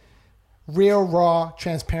content real, raw,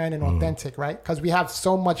 transparent, and authentic, right? Because we have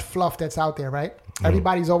so much fluff that's out there, right?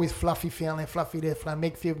 Everybody's always fluffy feeling, fluffy this,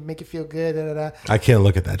 make it feel good. Da, da, da. I can't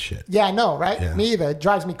look at that shit. Yeah, I know, right? Yeah. Me either. It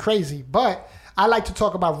drives me crazy. But I like to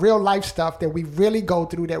talk about real life stuff that we really go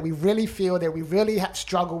through, that we really feel, that we really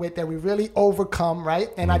struggle with, that we really overcome, right?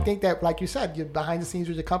 And I think that, like you said, you're behind the scenes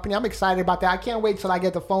with your company. I'm excited about that. I can't wait till I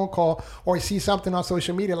get the phone call or see something on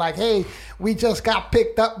social media like, hey, we just got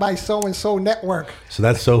picked up by so-and-so network. So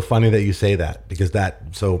that's so funny that you say that, because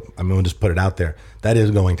we'll just put it out there. That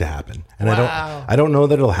is going to happen. And Wow. I don't know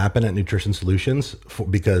that it'll happen at Nutrition Solutions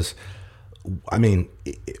because I mean,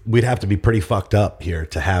 we'd have to be pretty fucked up here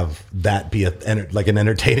to have that be an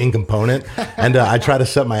entertaining component. And I try to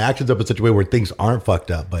set my actions up in such a way where things aren't fucked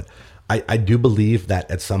up. But I do believe that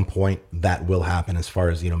at some point that will happen, as far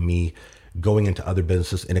as, me going into other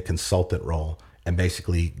businesses in a consultant role and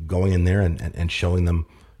basically going in there and showing them,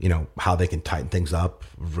 how they can tighten things up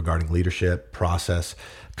regarding leadership, process,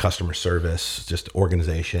 customer service, just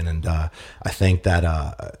organization. And I think that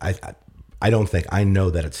I know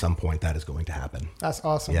that at some point that is going to happen. That's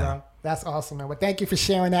awesome, Yeah. bro. That's awesome, man. Well, thank you for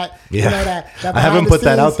sharing that. Yeah. That I haven't put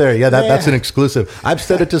that out there. Yeah, that's an Yeah. exclusive. I've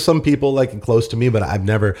said it to some people like close to me, but I've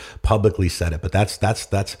never publicly said it. But that's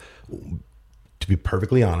to be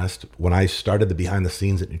perfectly honest, when I started the behind the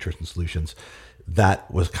scenes at Nutrition Solutions,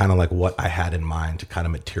 that was kind of like what I had in mind to kind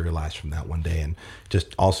of materialize from that one day. And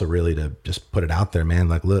just also really to just put it out there, man,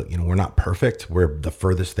 like, look, we're not perfect. We're the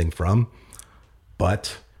furthest thing from,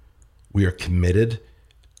 but we are committed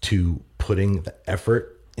to putting the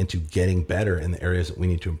effort into getting better in the areas that we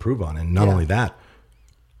need to improve on. And not only that,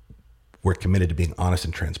 we're committed to being honest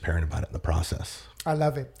and transparent about it in the process. I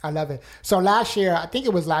love it. I love it. So last year, I think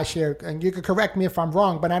it was last year, and you could correct me if I'm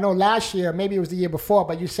wrong, but I know last year, maybe it was the year before,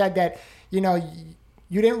 but you said that, you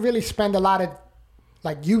didn't really spend a lot of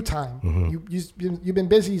like you time. You've been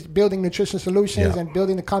busy building Nutrition Solutions and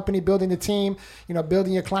building the company, building the team,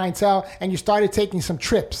 building your clientele, and you started taking some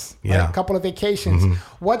trips, right? A couple of vacations.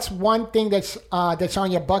 What's one thing that's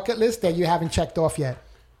on your bucket list that you haven't checked off yet?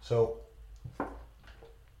 So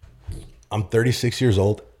I'm 36 years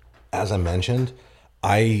old. As I mentioned,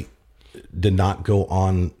 I did not go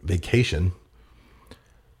on vacation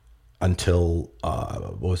until,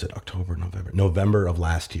 November of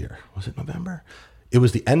last year. Was it November? It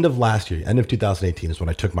was the end of last year, end of 2018 is when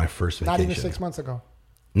I took my first vacation. Not even 6 months ago.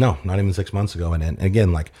 No, not even 6 months ago. And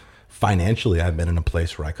again, like financially, I've been in a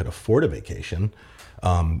place where I could afford a vacation.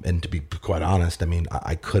 And to be quite honest, I mean,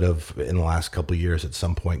 I could have in the last couple of years at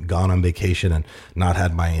some point gone on vacation and not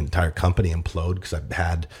had my entire company implode, because I've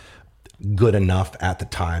had good enough at the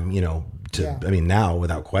time, now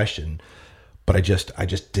without question. But I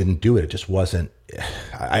just didn't do it. It just wasn't,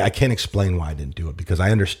 I can't explain why I didn't do it, because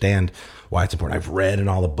I understand why it's important. I've read in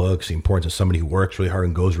all the books the importance of somebody who works really hard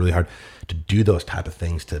and goes really hard to do those type of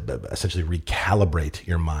things, to essentially recalibrate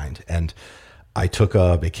your mind. And I took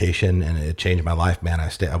a vacation and it changed my life, man.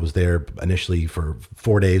 I was there initially for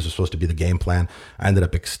 4 days, was supposed to be the game plan. I ended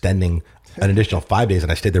up extending an additional 5 days,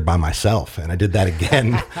 and I stayed there by myself. And I did that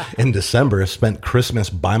again in December. I spent Christmas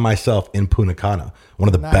by myself in Punta Cana. One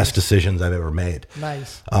of the best decisions I've ever made.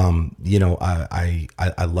 Nice.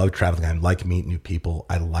 I love traveling. I like meeting new people.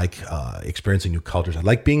 I like experiencing new cultures. I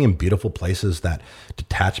like being in beautiful places that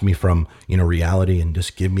detach me from reality and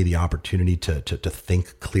just give me the opportunity to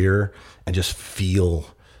think clearer and just feel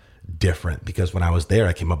different. Because when I was there,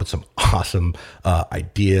 I came up with some awesome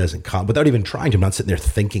ideas and without even trying to. I'm not sitting there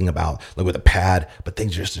thinking about like with a pad, but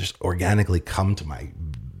things just organically come to my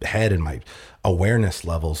head, and my awareness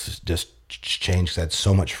levels just changed. I had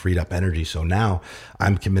so much freed up energy. So now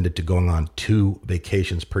I'm committed to going on 2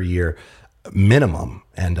 vacations per year minimum.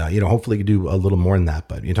 And, hopefully you do a little more than that.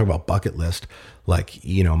 But you talk about bucket list, like,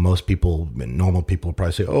 most people, normal people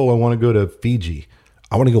probably say, oh, I want to go to Fiji.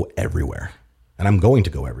 I want to go everywhere. And I'm going to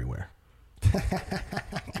go everywhere.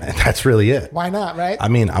 And that's really it. Why not, right? I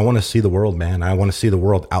mean, I want to see the world, man. I want to see the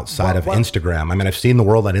world outside of Instagram. I mean, I've seen the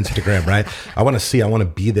world on Instagram, right? I want to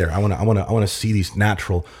be there. I want to see these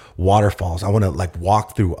natural waterfalls. I want to like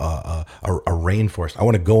walk through a rainforest. I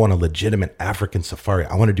want to go on a legitimate African safari.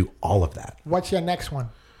 I want to do all of that. What's your next one?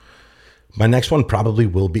 My next one probably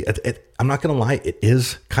will be, I'm not going to lie, it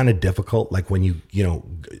is kind of difficult. Like when you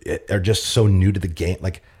are just so new to the game.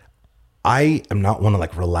 Like I am not one to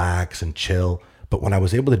like relax and chill. But when I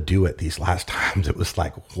was able to do it these last times, it was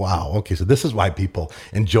like, wow, okay, so this is why people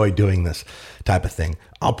enjoy doing this type of thing.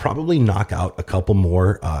 I'll probably knock out a couple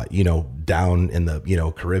more, down in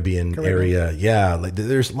the, Caribbean area. Yeah, like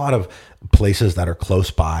there's a lot of places that are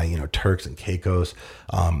close by, Turks and Caicos,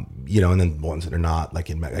 and then ones that are not, like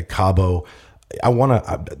in Cabo. I want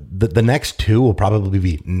to, the next two will probably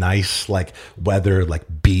be nice, like weather, like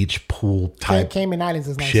beach, pool type. Cayman Islands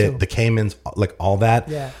is nice shit. too. The Caymans, like all that.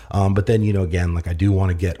 Yeah. But then, again, like I do want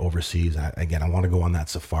to get overseas. I want to go on that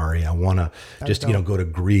safari. I want to just, go to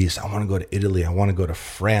Greece. I want to go to Italy. I want to go to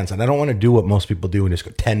France. And I don't want to do what most people do and just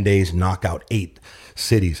go 10 days, knock out 8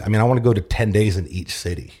 cities. I mean, I want to go to 10 days in each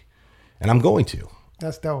city. And I'm going to.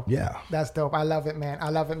 That's dope. Yeah. That's dope. I love it, man. I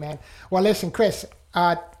love it, man. Well, listen, Chris,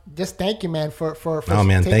 just thank you, man, for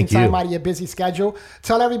taking time out of your busy schedule.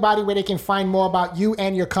 Tell everybody where they can find more about you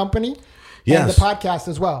and your company and the podcast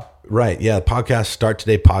as well. Right. Yeah. Podcast, Start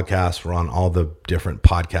Today podcast. We're on all the different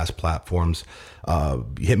podcast platforms.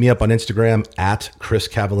 Hit me up on Instagram at Chris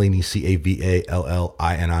Cavallini,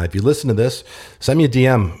 Cavallini. If you listen to this, send me a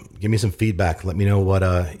DM. Give me some feedback. Let me know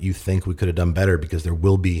what you think we could have done better, because there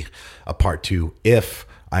will be a part 2 if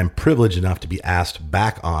I'm privileged enough to be asked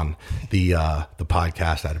back on the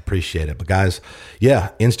podcast. I'd appreciate it. But guys, yeah,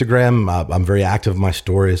 Instagram, I'm very active in my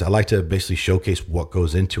stories. I like to basically showcase what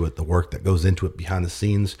goes into it, the work that goes into it behind the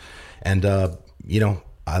scenes. And,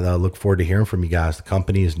 I look forward to hearing from you guys. The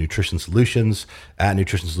company is Nutrition Solutions, at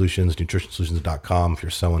Nutrition Solutions, nutritionsolutions.com. If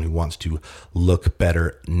you're someone who wants to look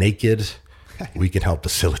better naked, we can help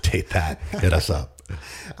facilitate that. Hit us up.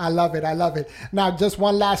 I love it. I love it. Now, just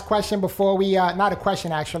one last question before we, not a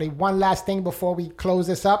question, actually, one last thing before we close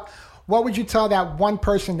this up. What would you tell that one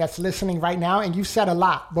person that's listening right now? And you've said a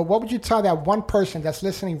lot, but what would you tell that one person that's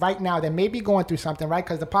listening right now that may be going through something, right?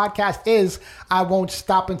 Because the podcast is I Won't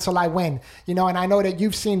Stop Until I Win. And I know that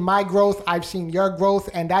you've seen my growth. I've seen your growth.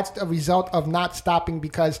 And that's a result of not stopping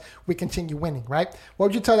because we continue winning, right? What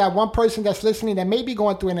would you tell that one person that's listening that may be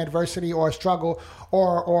going through an adversity or a struggle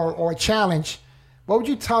or a challenge? What would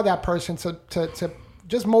you tell that person to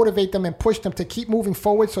just motivate them and push them to keep moving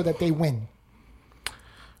forward so that they win?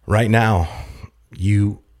 Right now,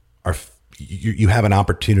 you have an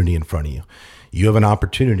opportunity in front of you. You have an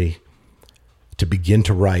opportunity to begin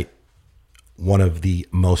to write one of the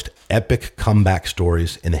most epic comeback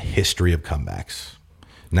stories in the history of comebacks.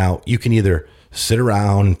 Now, you can either sit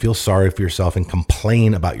around and feel sorry for yourself and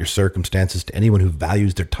complain about your circumstances to anyone who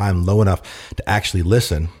values their time low enough to actually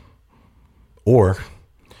listen, or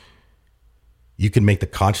you can make the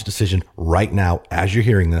conscious decision right now as you're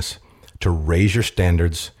hearing this to raise your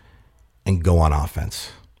standards and go on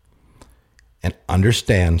offense. And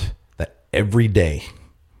understand that every day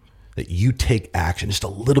that you take action, just a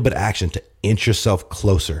little bit of action to inch yourself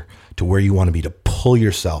closer to where you want to be, to pull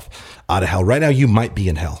yourself out of hell. Right now, you might be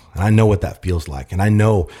in hell. And I know what that feels like. And I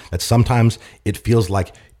know that sometimes it feels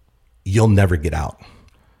like you'll never get out.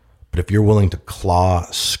 But if you're willing to claw,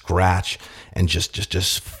 scratch, and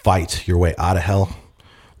just fight your way out of hell,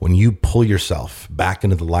 when you pull yourself back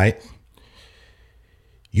into the light,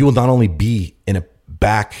 you will not only be in a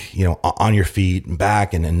back, on your feet and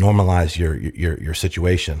back and normalize your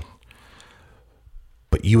situation,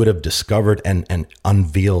 but you would have discovered and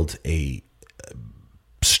unveiled a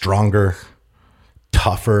stronger,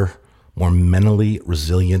 tougher, more mentally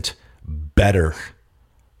resilient, better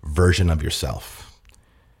version of yourself.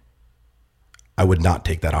 I would not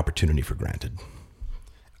take that opportunity for granted.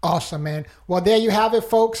 Awesome, man. Well, there you have it,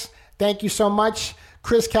 folks. Thank you so much.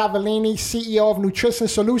 Chris Cavallini, CEO of Nutrition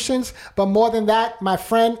Solutions. But more than that, my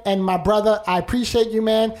friend and my brother, I appreciate you,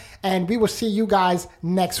 man. And we will see you guys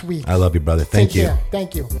next week. I love you, brother. Thank you.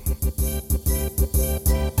 Thank you.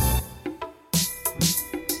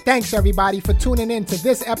 Thanks, everybody, for tuning in to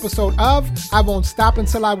this episode of I Won't Stop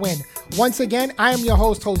Until I Win. Once again, I am your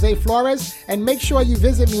host, Jose Flores, and make sure you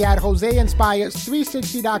visit me at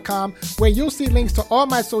JoseInspires360.com, where you'll see links to all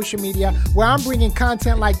my social media, where I'm bringing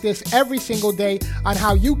content like this every single day on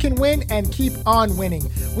how you can win and keep on winning.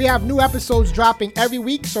 We have new episodes dropping every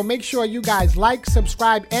week, so make sure you guys like,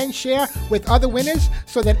 subscribe, and share with other winners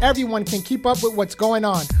so that everyone can keep up with what's going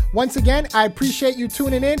on. Once again, I appreciate you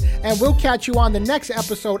tuning in, and we'll catch you on the next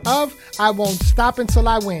episode of I Won't Stop Until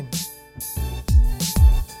I Win.